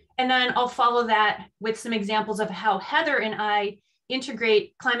project. And then I'll follow that with some examples of how Heather and I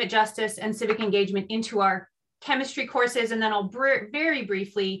integrate climate justice and civic engagement into our chemistry courses. And then I'll very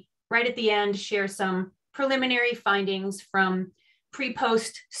briefly, right at the end, share some preliminary findings from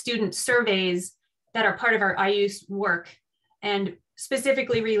pre-post student surveys that are part of our IUSE work and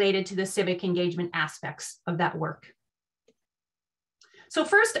specifically related to the civic engagement aspects of that work. So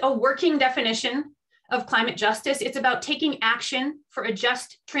first, a working definition of climate justice. It's about taking action for a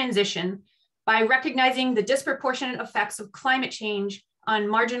just transition by recognizing the disproportionate effects of climate change on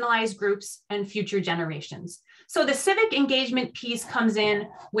marginalized groups and future generations. So the civic engagement piece comes in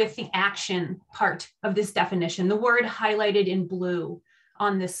with the action part of this definition, the word highlighted in blue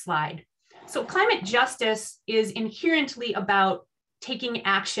on this slide. So climate justice is inherently about taking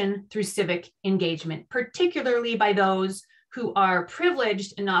action through civic engagement, particularly by those who are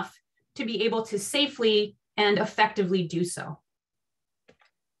privileged enough to be able to safely and effectively do so.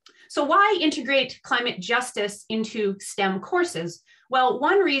 So why integrate climate justice into STEM courses? Well,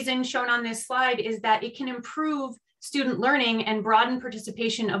 one reason shown on this slide is that it can improve student learning and broaden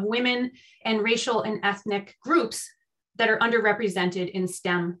participation of women and racial and ethnic groups that are underrepresented in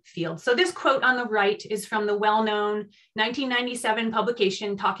STEM fields. So this quote on the right is from the well-known 1997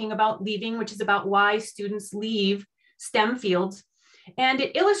 publication talking about leaving, which is about why students leave STEM fields. And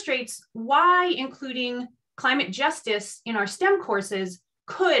it illustrates why including climate justice in our STEM courses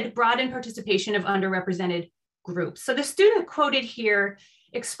could broaden participation of underrepresented groups. So the student quoted here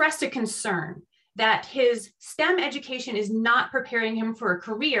expressed a concern that his STEM education is not preparing him for a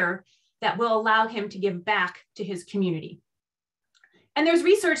career that will allow him to give back to his community. And there's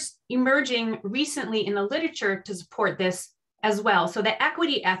research emerging recently in the literature to support this as well. So the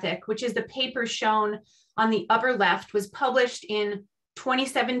equity ethic, which is the paper shown on the upper left, was published in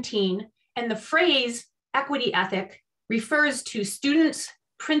 2017. And the phrase equity ethic refers to students'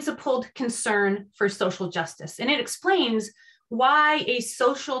 principled concern for social justice. And it explains why a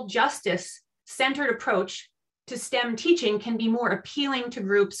social justice centered approach to STEM teaching can be more appealing to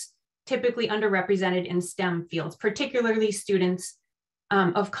groups typically underrepresented in STEM fields, particularly students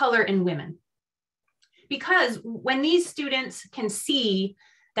of color and women. Because when these students can see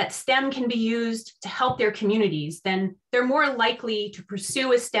that STEM can be used to help their communities, then they're more likely to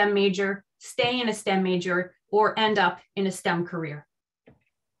pursue a STEM major, stay in a STEM major, or end up in a STEM career.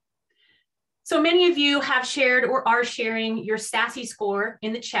 So many of you have shared or are sharing your SASSI score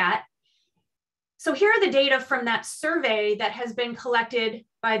in the chat. So here are the data from that survey that has been collected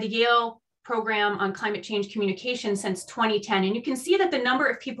by the Yale Program on Climate Change Communication since 2010. And you can see that the number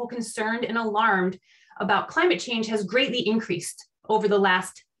of people concerned and alarmed about climate change has greatly increased over the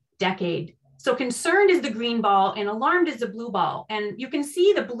last decade. So concerned is the green ball and alarmed is the blue ball. And you can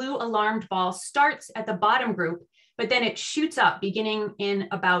see the blue alarmed ball starts at the bottom group, but then it shoots up beginning in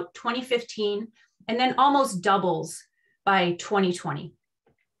about 2015 and then almost doubles by 2020.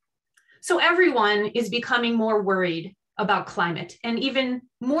 So everyone is becoming more worried about climate, and even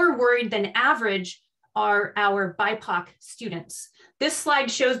more worried than average are our BIPOC students. This slide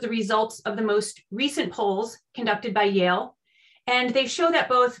shows the results of the most recent polls conducted by Yale, and they show that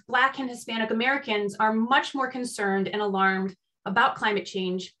both Black and Hispanic Americans are much more concerned and alarmed about climate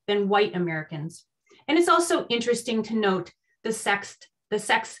change than white Americans. And it's also interesting to note the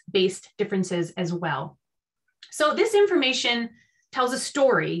sex-based differences as well. So this information tells a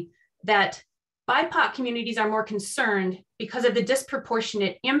story that BIPOC communities are more concerned because of the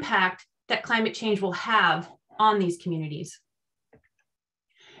disproportionate impact that climate change will have on these communities.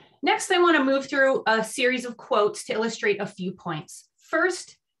 Next, I want to move through a series of quotes to illustrate a few points.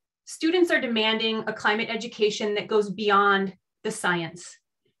 First, students are demanding a climate education that goes beyond the science,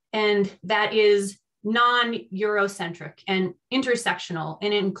 and that is non-Eurocentric and intersectional,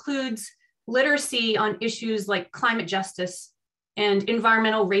 and it includes literacy on issues like climate justice and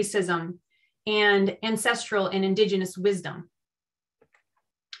environmental racism and ancestral and indigenous wisdom.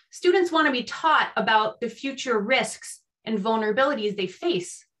 Students want to be taught about the future risks and vulnerabilities they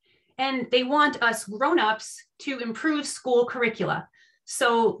face. And they want us grown-ups to improve school curricula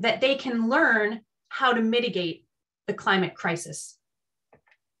so that they can learn how to mitigate the climate crisis.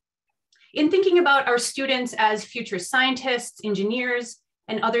 In thinking about our students as future scientists, engineers,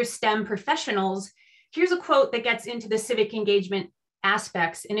 and other STEM professionals, here's a quote that gets into the civic engagement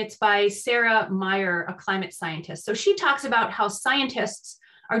aspects, and it's by Sarah Meyer, a climate scientist. So she talks about how scientists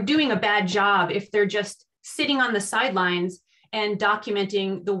are doing a bad job if they're just sitting on the sidelines and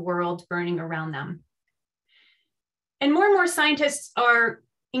documenting the world burning around them. And more scientists are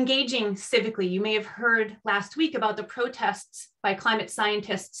engaging civically. You may have heard last week about the protests by climate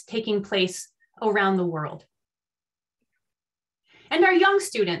scientists taking place around the world. And our young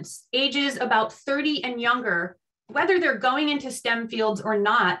students, ages about 30 and younger, whether they're going into STEM fields or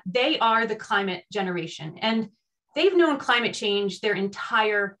not, they are the climate generation. And they've known climate change their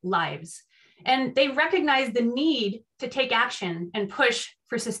entire lives. And they recognize the need to take action and push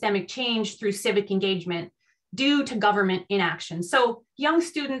for systemic change through civic engagement due to government inaction. So young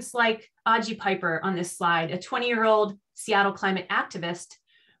students like Aji Piper on this slide, a 20-year-old Seattle climate activist,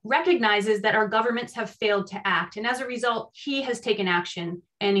 recognizes that our governments have failed to act. And as a result, he has taken action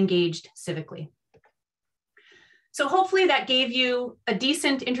and engaged civically. So hopefully that gave you a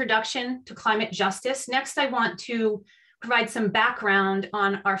decent introduction to climate justice. Next, I want to provide some background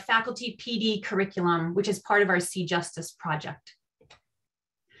on our faculty PD curriculum, which is part of our Sea Justice project.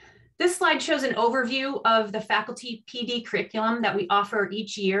 This slide shows an overview of the faculty PD curriculum that we offer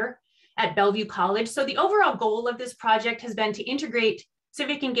each year at Bellevue College. So the overall goal of this project has been to integrate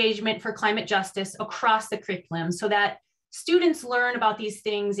civic engagement for climate justice across the curriculum so that students learn about these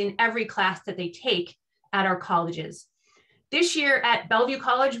things in every class that they take at our colleges. This year at Bellevue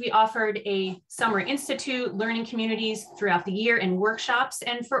College, we offered a summer institute, learning communities throughout the year, and workshops.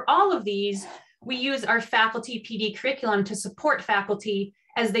 And for all of these, we use our faculty PD curriculum to support faculty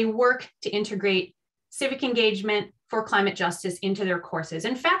as they work to integrate civic engagement for climate justice into their courses.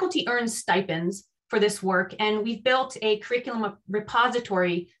 And faculty earn stipends for this work, and we've built a curriculum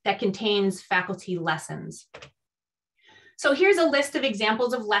repository that contains faculty lessons. So here's a list of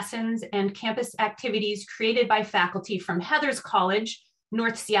examples of lessons and campus activities created by faculty from Heather's College,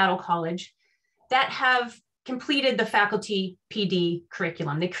 North Seattle College, that have completed the faculty PD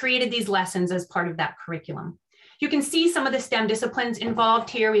curriculum. They created these lessons as part of that curriculum. You can see some of the STEM disciplines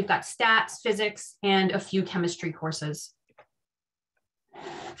involved here. We've got stats, physics, and a few chemistry courses.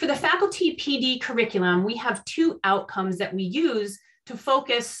 For the faculty PD curriculum, we have two outcomes that we use to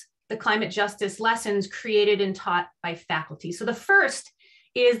focus the climate justice lessons created and taught by faculty. So the first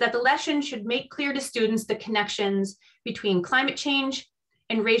is that the lesson should make clear to students the connections between climate change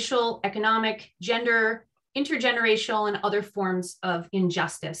and racial, economic, gender, intergenerational, and other forms of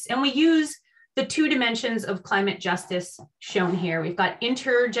injustice. And we use the two dimensions of climate justice shown here. We've got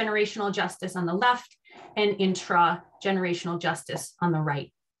intergenerational justice on the left and intra-generational justice on the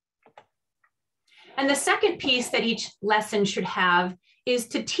right. And the second piece that each lesson should have is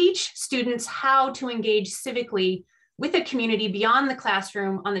to teach students how to engage civically with a community beyond the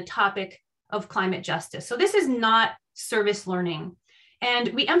classroom on the topic of climate justice. So this is not service learning. And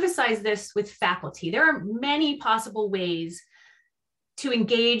we emphasize this with faculty. There are many possible ways to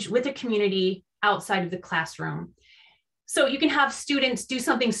engage with a community outside of the classroom. So you can have students do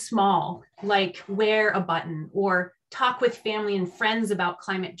something small, like wear a button or talk with family and friends about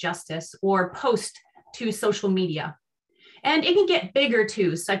climate justice, or post to social media. And it can get bigger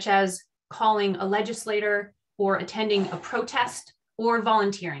too, such as calling a legislator or attending a protest or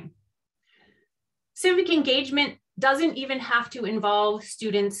volunteering. Civic engagement doesn't even have to involve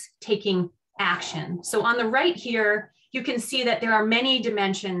students taking action. So on the right here, you can see that there are many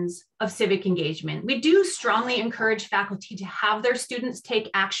dimensions of civic engagement. We do strongly encourage faculty to have their students take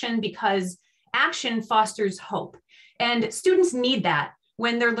action because action fosters hope. And students need that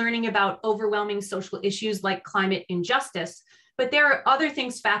when they're learning about overwhelming social issues like climate injustice. But there are other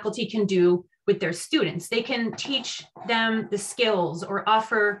things faculty can do with their students. They can teach them the skills or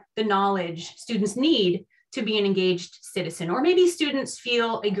offer the knowledge students need to be an engaged citizen. Or maybe students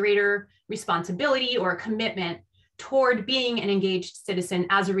feel a greater responsibility or commitment toward being an engaged citizen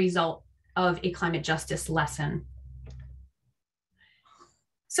as a result of a climate justice lesson.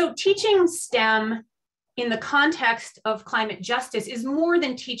 So teaching STEM in the context of climate justice is more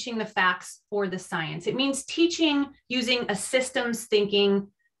than teaching the facts or the science. It means teaching using a systems thinking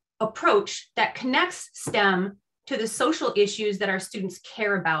approach that connects STEM to the social issues that our students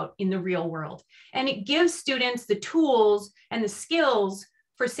care about in the real world. And it gives students the tools and the skills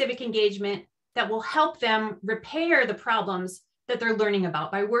for civic engagement that will help them repair the problems that they're learning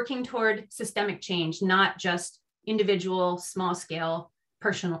about by working toward systemic change, not just individual, small scale,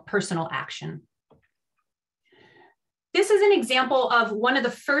 personal action. This is an example of one of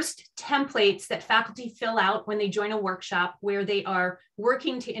the first templates that faculty fill out when they join a workshop where they are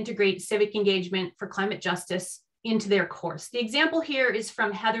working to integrate civic engagement for climate justice into their course. The example here is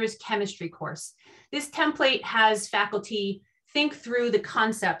from Heather's chemistry course. This template has faculty think through the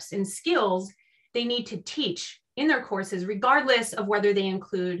concepts and skills they need to teach in their courses, regardless of whether they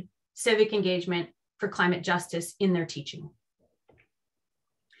include civic engagement for climate justice in their teaching.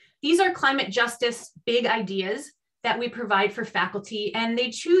 These are climate justice big ideas that we provide for faculty, and they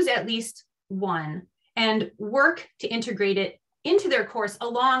choose at least one and work to integrate it into their course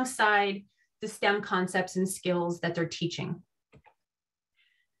alongside the STEM concepts and skills that they're teaching.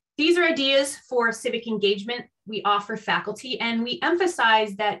 These are ideas for civic engagement we offer faculty, and we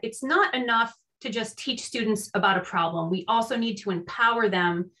emphasize that it's not enough to just teach students about a problem. We also need to empower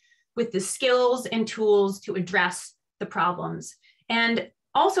them with the skills and tools to address the problems. And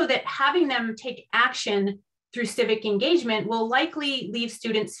also that having them take action through civic engagement will likely leave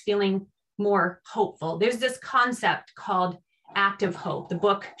students feeling more hopeful. There's this concept called active hope, the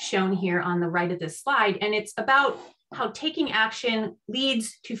book shown here on the right of this slide, and it's about how taking action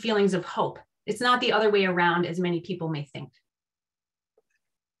leads to feelings of hope. It's not the other way around as many people may think.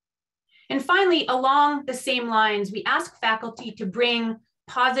 And finally, along the same lines, we ask faculty to bring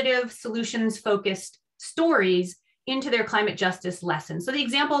positive solutions-focused stories into their climate justice lessons. So the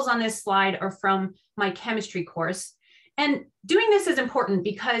examples on this slide are from my chemistry course. And doing this is important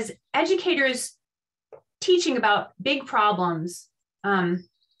because educators teaching about big problems,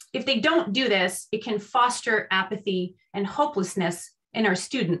 if they don't do this, it can foster apathy and hopelessness in our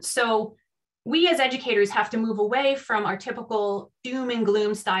students. So we as educators have to move away from our typical doom and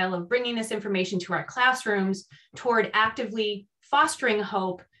gloom style of bringing this information to our classrooms toward actively fostering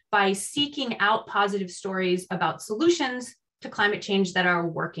hope by seeking out positive stories about solutions to climate change that are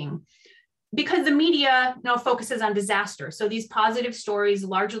working. Because the media focuses on disaster. So these positive stories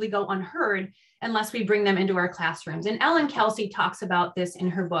largely go unheard unless we bring them into our classrooms. And Ellen Kelsey talks about this in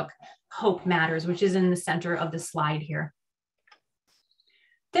her book, Hope Matters, which is in the center of the slide here.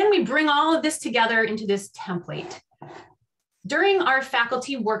 Then we bring all of this together into this template. During our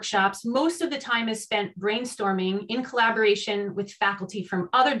faculty workshops, most of the time is spent brainstorming in collaboration with faculty from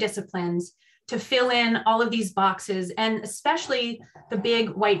other disciplines to fill in all of these boxes, and especially the big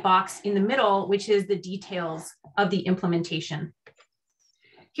white box in the middle, which is the details of the implementation.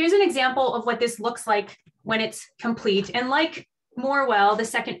 Here's an example of what this looks like when it's complete. And like Morewell, the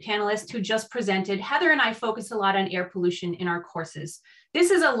second panelist who just presented, Heather and I focus a lot on air pollution in our courses. This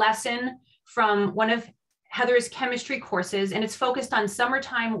is a lesson from one of Heather's chemistry courses, and it's focused on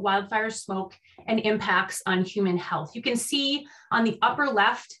summertime wildfire smoke and impacts on human health. You can see on the upper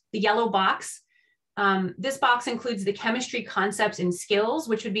left, the yellow box. This box includes the chemistry concepts and skills,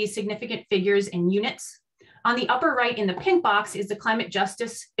 which would be significant figures and units. On the upper right in the pink box is the climate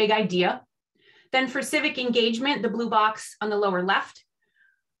justice big idea. Then for civic engagement, the blue box on the lower left,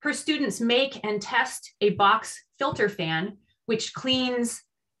 her students make and test a box filter fan, which cleans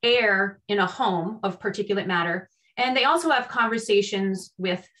air in a home of particulate matter. And they also have conversations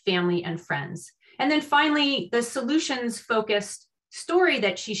with family and friends. And then finally, the solutions focused story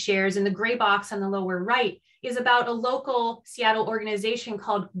that she shares in the gray box on the lower right is about a local Seattle organization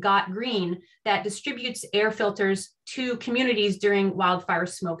called Got Green that distributes air filters to communities during wildfire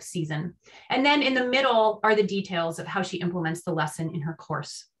smoke season. And then in the middle are the details of how she implements the lesson in her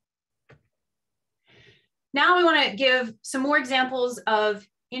course. Now I want to give some more examples of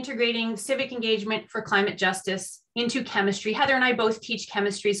integrating civic engagement for climate justice into chemistry. Heather and I both teach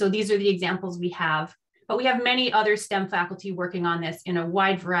chemistry, so these are the examples we have. But we have many other STEM faculty working on this in a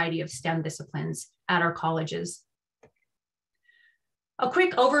wide variety of STEM disciplines at our colleges. A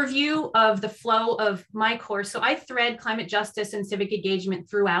quick overview of the flow of my course. So I thread climate justice and civic engagement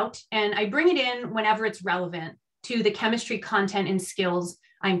throughout, and I bring it in whenever it's relevant to the chemistry content and skills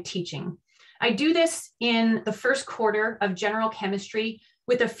I'm teaching. I do this in the first quarter of general chemistry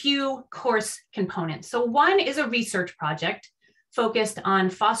with a few course components. So one is a research project focused on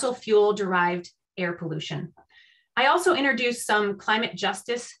fossil fuel derived air pollution. I also introduce some climate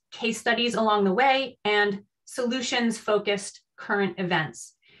justice case studies along the way and solutions focused current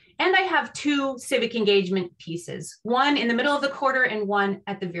events. And I have two civic engagement pieces, one in the middle of the quarter and one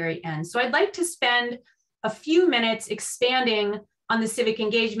at the very end. So I'd like to spend a few minutes expanding on the civic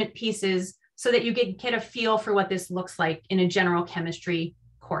engagement pieces so that you get a feel for what this looks like in a general chemistry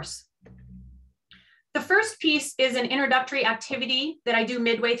course. The first piece is an introductory activity that I do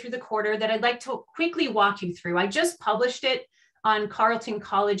midway through the quarter that I'd like to quickly walk you through. I just published it on Carleton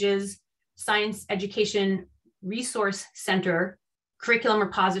College's Science Education Resource Center curriculum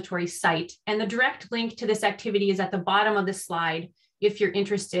repository site. And the direct link to this activity is at the bottom of the slide if you're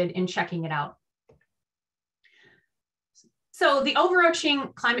interested in checking it out. So the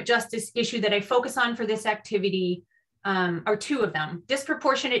overarching climate justice issue that I focus on for this activity are two of them: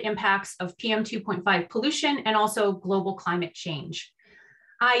 disproportionate impacts of PM 2.5 pollution and also global climate change.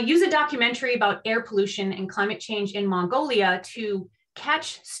 I use a documentary about air pollution and climate change in Mongolia to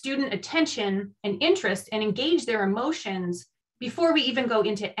catch student attention and interest and engage their emotions before we even go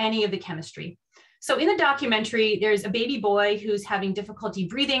into any of the chemistry. So in the documentary, there's a baby boy who's having difficulty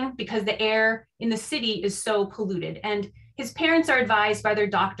breathing because the air in the city is so polluted. And his parents are advised by their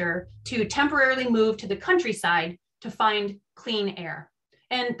doctor to temporarily move to the countryside to find clean air.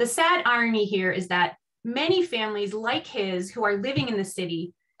 And the sad irony here is that many families like his who are living in the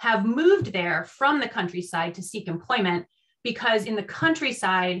city have moved there from the countryside to seek employment because in the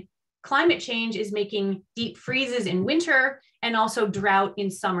countryside, climate change is making deep freezes in winter and also drought in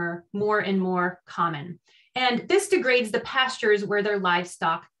summer more and more common. And this degrades the pastures where their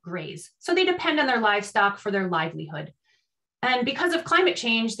livestock graze. So they depend on their livestock for their livelihood. And because of climate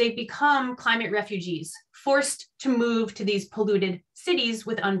change, they've become climate refugees, forced to move to these polluted cities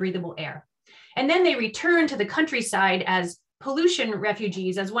with unbreathable air. And then they return to the countryside as pollution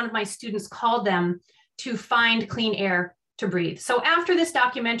refugees, as one of my students called them, to find clean air to breathe. So after this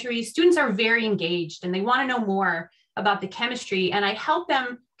documentary, students are very engaged and they want to know more about the chemistry, and I help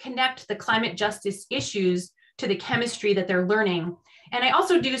them connect the climate justice issues to the chemistry that they're learning. And I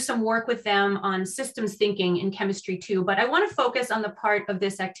also do some work with them on systems thinking in chemistry too, but I want to focus on the part of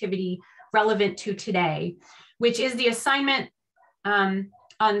this activity relevant to today, which is the assignment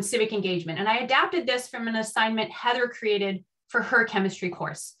on civic engagement. And I adapted this from an assignment Heather created for her chemistry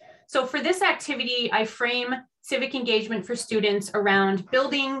course. So for this activity, I frame civic engagement for students around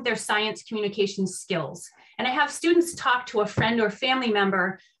building their science communication skills. And I have students talk to a friend or family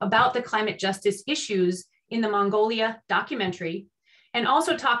member about the climate justice issues in the Mongolia documentary, and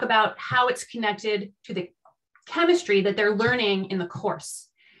also talk about how it's connected to the chemistry that they're learning in the course.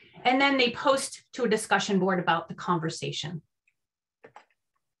 And then they post to a discussion board about the conversation.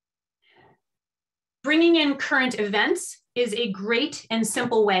 Bringing in current events is a great and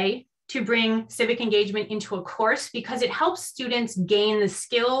simple way to bring civic engagement into a course because it helps students gain the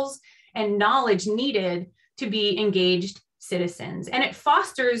skills and knowledge needed to be engaged citizens. And it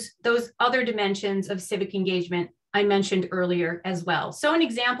fosters those other dimensions of civic engagement I mentioned earlier as well. So an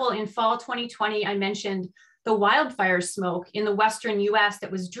example, in fall 2020, I mentioned the wildfire smoke in the Western US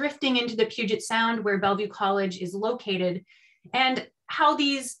that was drifting into the Puget Sound where Bellevue College is located, and how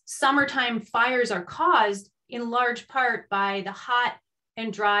these summertime fires are caused in large part by the hot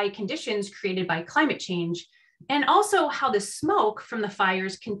and dry conditions created by climate change, and also how the smoke from the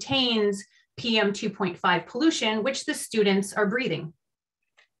fires contains PM 2.5 pollution, which the students are breathing.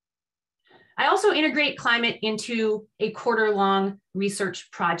 I also integrate climate into a quarter-long research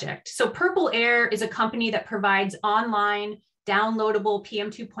project. So Purple Air is a company that provides online downloadable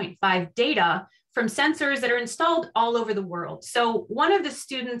PM 2.5 data from sensors that are installed all over the world. So one of the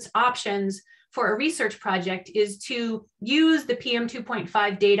students' options for a research project is to use the PM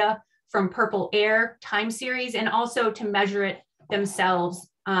 2.5 data from Purple Air time series and also to measure it themselves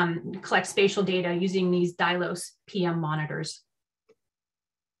collect spatial data using these Dylos PM monitors.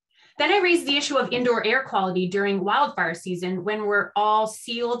 Then I raised the issue of indoor air quality during wildfire season when we're all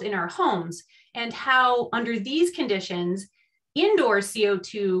sealed in our homes, and how under these conditions, indoor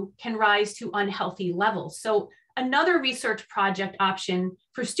CO2 can rise to unhealthy levels. So another research project option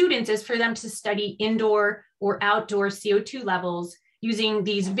for students is for them to study indoor or outdoor CO2 levels using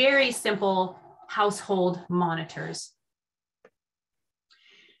these very simple household monitors.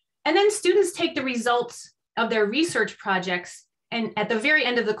 And then students take the results of their research projects and at the very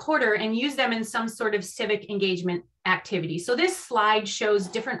end of the quarter and use them in some sort of civic engagement activity. So this slide shows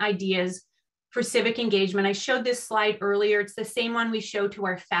different ideas for civic engagement. I showed this slide earlier. It's the same one we show to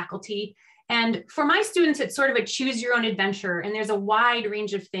our faculty. And for my students, it's sort of a choose your own adventure. And there's a wide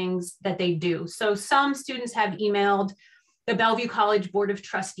range of things that they do. So some students have emailed the Bellevue College Board of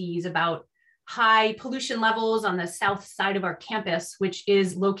Trustees about high pollution levels on the south side of our campus, which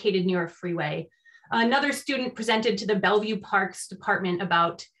is located near a freeway. Another student presented to the Bellevue Parks Department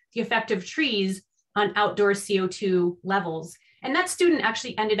about the effect of trees on outdoor CO2 levels. And that student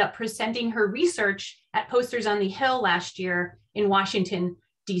actually ended up presenting her research at Posters on the Hill last year in Washington,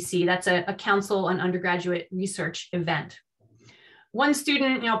 DC. That's a Council on Undergraduate Research event. One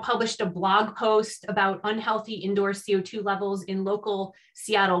student, published a blog post about unhealthy indoor CO2 levels in local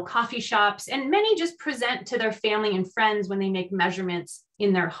Seattle coffee shops, and many just present to their family and friends when they make measurements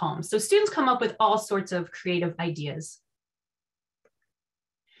in their homes. So students come up with all sorts of creative ideas.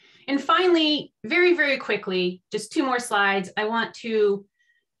 And finally, very, very quickly, just 2 more slides, I want to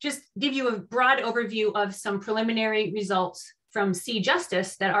just give you a broad overview of some preliminary results from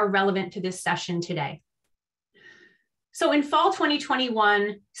C-Justice that are relevant to this session today. So in fall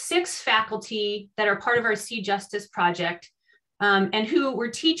 2021, 6 faculty that are part of our C-Justice project and who were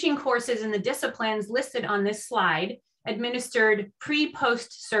teaching courses in the disciplines listed on this slide administered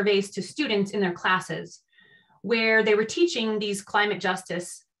pre-post surveys to students in their classes where they were teaching these climate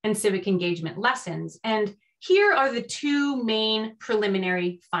justice and civic engagement lessons. And here are the 2 main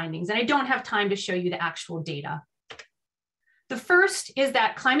preliminary findings. And I don't have time to show you the actual data. The first is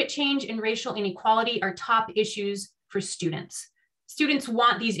that climate change and racial inequality are top issues for students. Students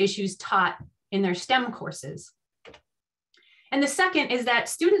want these issues taught in their STEM courses. And the second is that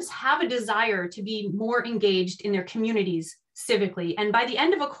students have a desire to be more engaged in their communities civically. And by the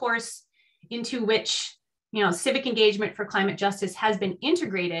end of a course into which civic engagement for climate justice has been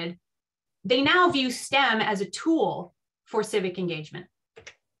integrated, they now view STEM as a tool for civic engagement.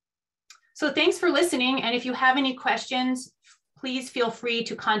 So thanks for listening. And if you have any questions, please feel free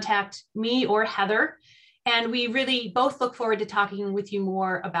to contact me or Heather. And we really both look forward to talking with you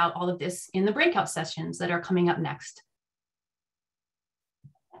more about all of this in the breakout sessions that are coming up next.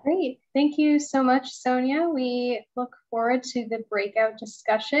 Great. Thank you so much, Sonia. We look forward to the breakout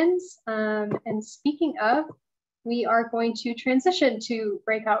discussions. And speaking of, we are going to transition to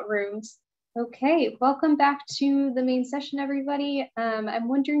breakout rooms. Okay, welcome back to the main session, everybody. I'm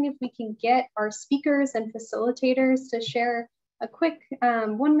wondering if we can get our speakers and facilitators to share a quick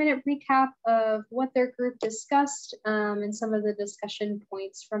 1-minute recap of what their group discussed and some of the discussion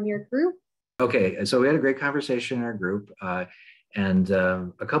points from your group. Okay, so we had a great conversation in our group and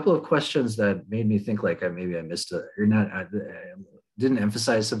a couple of questions that made me think like maybe I missed it or not. I didn't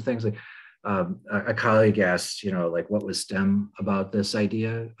emphasize some things like a colleague asked, like what was STEM about this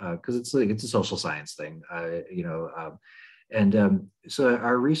idea? Because it's a social science thing, so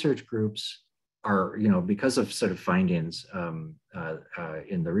our research groups are, because of sort of findings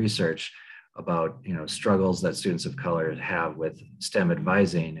in the research about, struggles that students of color have with STEM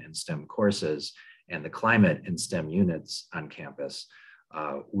advising and STEM courses and the climate in STEM units on campus,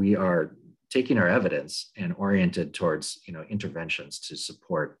 we are taking our evidence and oriented towards, interventions to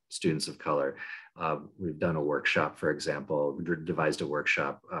support students of color. We've done a workshop, for example, we devised a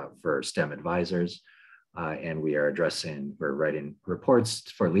workshop for STEM advisors. And we're writing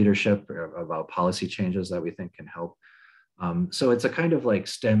reports for leadership about policy changes that we think can help. So it's a kind of like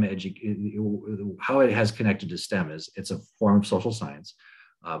STEM how it has connected to STEM is it's a form of social science.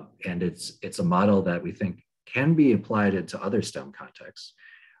 And it's a model that we think can be applied into other STEM contexts.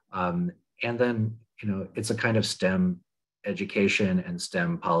 And then, it's a kind of STEM education and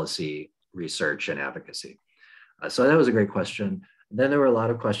STEM policy research and advocacy. So that was a great question. Then there were a lot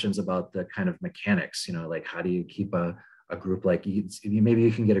of questions about the kind of mechanics, like how do you keep a group like, maybe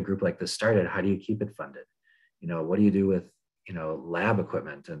you can get a group like this started, how do you keep it funded? What do you do with, lab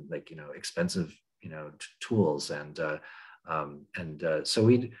equipment and like, expensive, tools so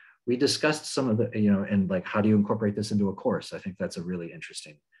we discussed some of the, and like, how do you incorporate this into a course? I think that's a really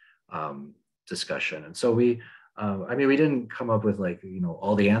interesting discussion. And so we I mean, we didn't come up with like,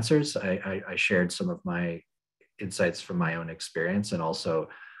 all the answers. I shared some of my insights from my own experience. And also,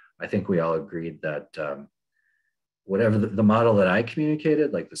 I think we all agreed that whatever the model that I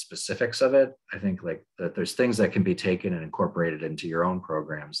communicated, like the specifics of it, I think like that there's things that can be taken and incorporated into your own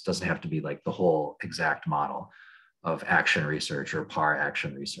programs. It doesn't have to be like the whole exact model of action research or PAR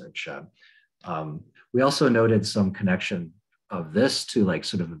action research. We also noted some connection of this to like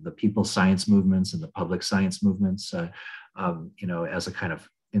sort of the people science movements and the public science movements, as a kind of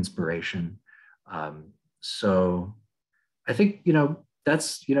inspiration. So I think,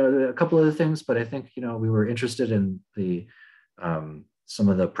 that's, a couple of the things, but I think, we were interested in the, some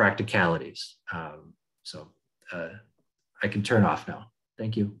of the practicalities. So I can turn off now.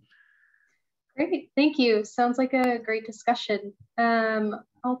 Thank you. Great, thank you. Sounds like a great discussion.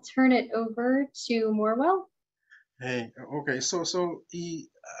 I'll turn it over to Morewell. Hey, okay, so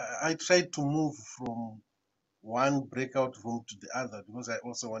I tried to move from one breakout room to the other because I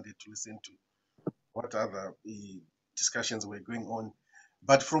also wanted to listen to what other discussions were going on.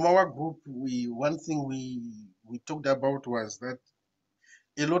 But from our group, one thing we talked about was that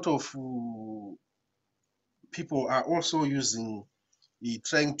a lot of people are also using,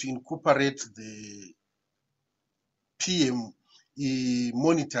 trying to incorporate the PM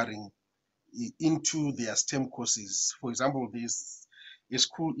monitoring into their STEM courses. For example, there's a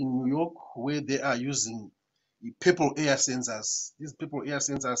school in New York where they are using people air sensors. These people air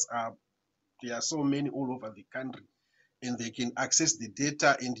sensors there are so many all over the country, and they can access the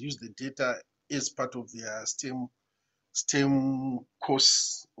data and use the data as part of their STEM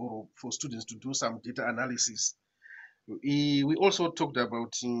course, or for students to do some data analysis. We also talked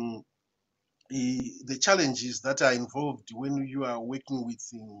about the challenges that are involved when you are working with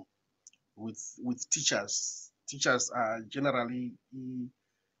teachers. Teachers are generally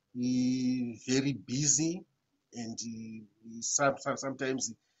very busy, and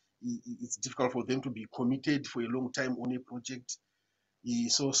sometimes it's difficult for them to be committed for a long time on a project.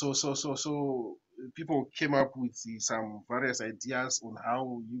 So people came up with some various ideas on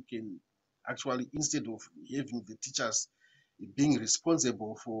how you can actually, instead of having the teachers being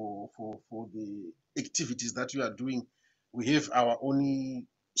responsible for the activities that you are doing, we have our own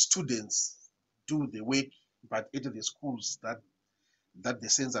students do the work, but at the schools that the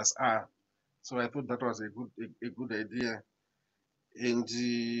sensors are. So I thought that was a good idea. And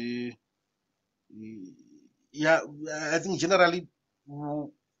yeah, I think generally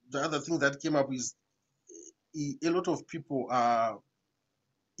the other thing that came up is a lot of people are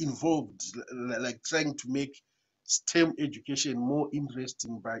involved, like trying to make STEM education more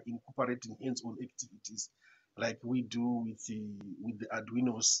interesting by incorporating hands-on activities, like we do with the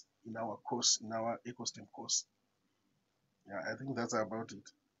Arduinos in our course, in our ecosystem course. Yeah, I think that's about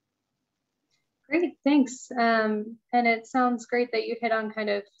it. Great, thanks. And it sounds great that you hit on kind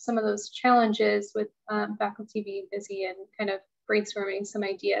of some of those challenges with faculty being busy and kind of brainstorming some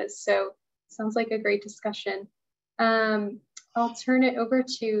ideas. So sounds like a great discussion. I'll turn it over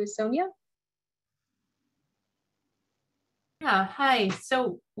to Sonya. Yeah, hi.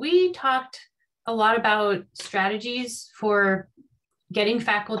 So we talked a lot about strategies for getting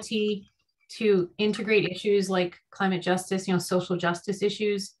faculty to integrate issues like climate justice, social justice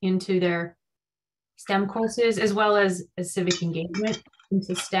issues into their STEM courses, as well as civic engagement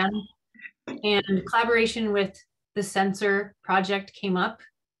into STEM. And collaboration with the Sensor project came up,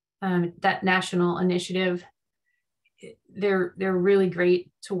 that national initiative. They're really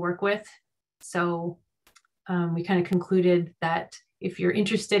great to work with. So we kind of concluded that if you're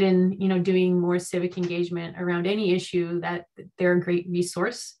interested in doing more civic engagement around any issue, that they're a great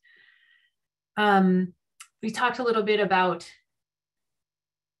resource. We talked a little bit about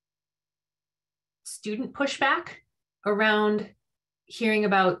student pushback around hearing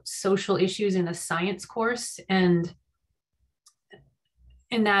about social issues in a science course, and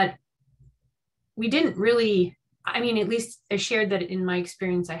in that we didn't really, at least I shared that in my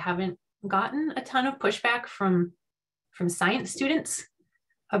experience, I haven't gotten a ton of pushback from science students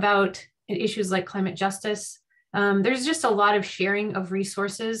about issues like climate justice. There's just a lot of sharing of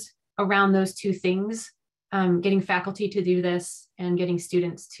resources around those two things, getting faculty to do this and getting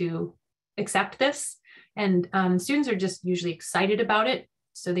students to accept this. And students are just usually excited about it,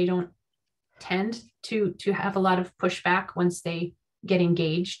 so they don't tend to have a lot of pushback once they get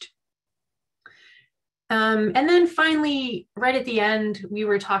engaged. And then finally, right at the end, we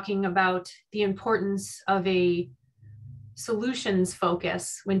were talking about the importance of a solutions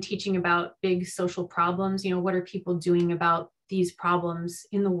focus when teaching about big social problems. What are people doing about these problems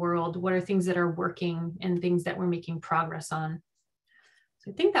in the world? What are things that are working and things that we're making progress on?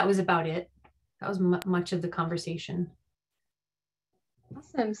 So I think that was about it. That was much of the conversation.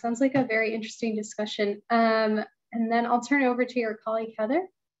 Awesome. Sounds like a very interesting discussion. And then I'll turn it over to your colleague, Heather.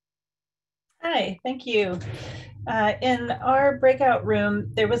 Hi, thank you. In our breakout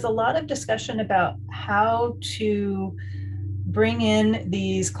room, there was a lot of discussion about how to bring in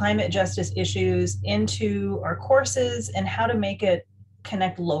these climate justice issues into our courses and how to make it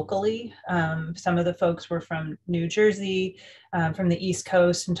connect locally. Some of the folks were from New Jersey, from the East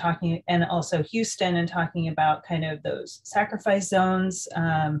Coast, and also Houston, and talking about kind of those sacrifice zones,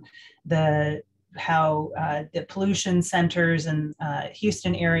 how the pollution centers in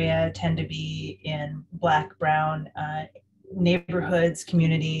Houston area tend to be in Black, brown neighborhoods,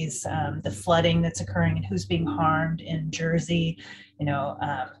 communities, the flooding that's occurring and who's being harmed in Jersey,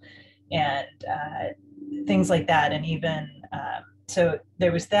 and things like that. And even, so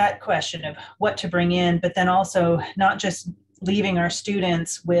there was that question of what to bring in, but then also not just leaving our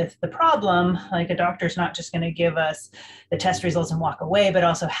students with the problem, like a doctor's not just going to give us the test results and walk away, but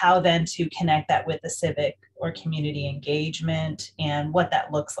also how then to connect that with the civic or community engagement and what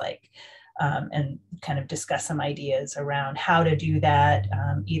that looks like. And kind of discuss some ideas around how to do that,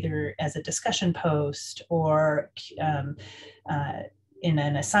 either as a discussion post or in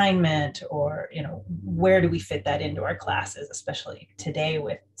an assignment, or where do we fit that into our classes, especially today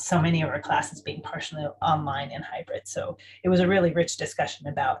with so many of our classes being partially online and hybrid. So it was a really rich discussion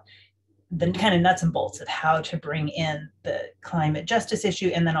about the kind of nuts and bolts of how to bring in the climate justice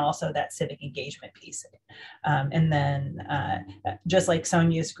issue and then also that civic engagement piece. And then just like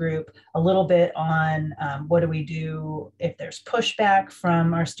Sonya's group, a little bit on what do we do if there's pushback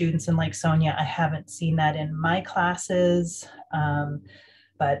from our students. And like Sonya, I haven't seen that in my classes,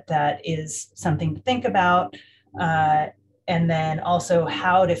 but that is something to think about. And then also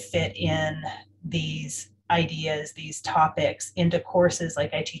how to fit in these ideas, these topics into courses.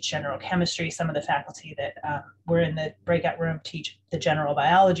 Like I teach general chemistry. Some of the faculty that were in the breakout room teach the general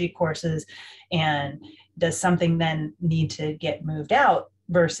biology courses. And does something then need to get moved out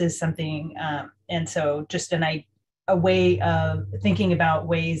versus something? And so just a way of thinking about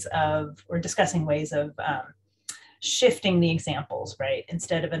ways of, or discussing ways of shifting the examples, right?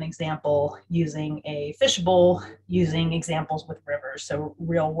 Instead of an example using a fishbowl, using examples with rivers. So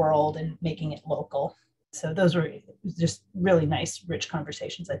real world and making it local. So those were just really nice, rich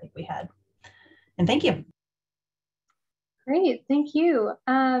conversations I think we had. And thank you. Great, thank you.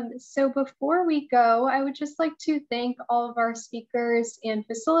 So before we go, I would just like to thank all of our speakers and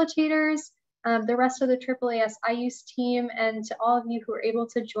facilitators, the rest of the AAAS-IUSE team, and to all of you who were able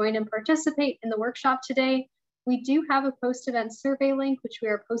to join and participate in the workshop today. We do have a post-event survey link, which we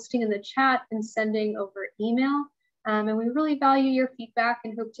are posting in the chat and sending over email. And we really value your feedback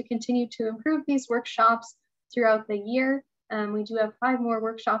and hope to continue to improve these workshops throughout the year. We do have 5 more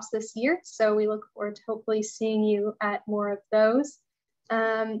workshops this year, so we look forward to hopefully seeing you at more of those.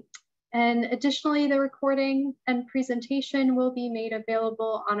 And additionally, the recording and presentation will be made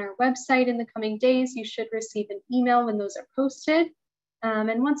available on our website in the coming days. You should receive an email when those are posted.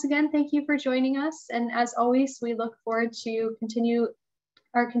 And once again, thank you for joining us. And as always, we look forward to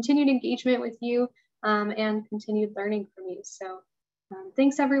our continued engagement with you and continued learning from you. So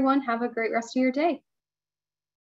thanks everyone. Have a great rest of your day.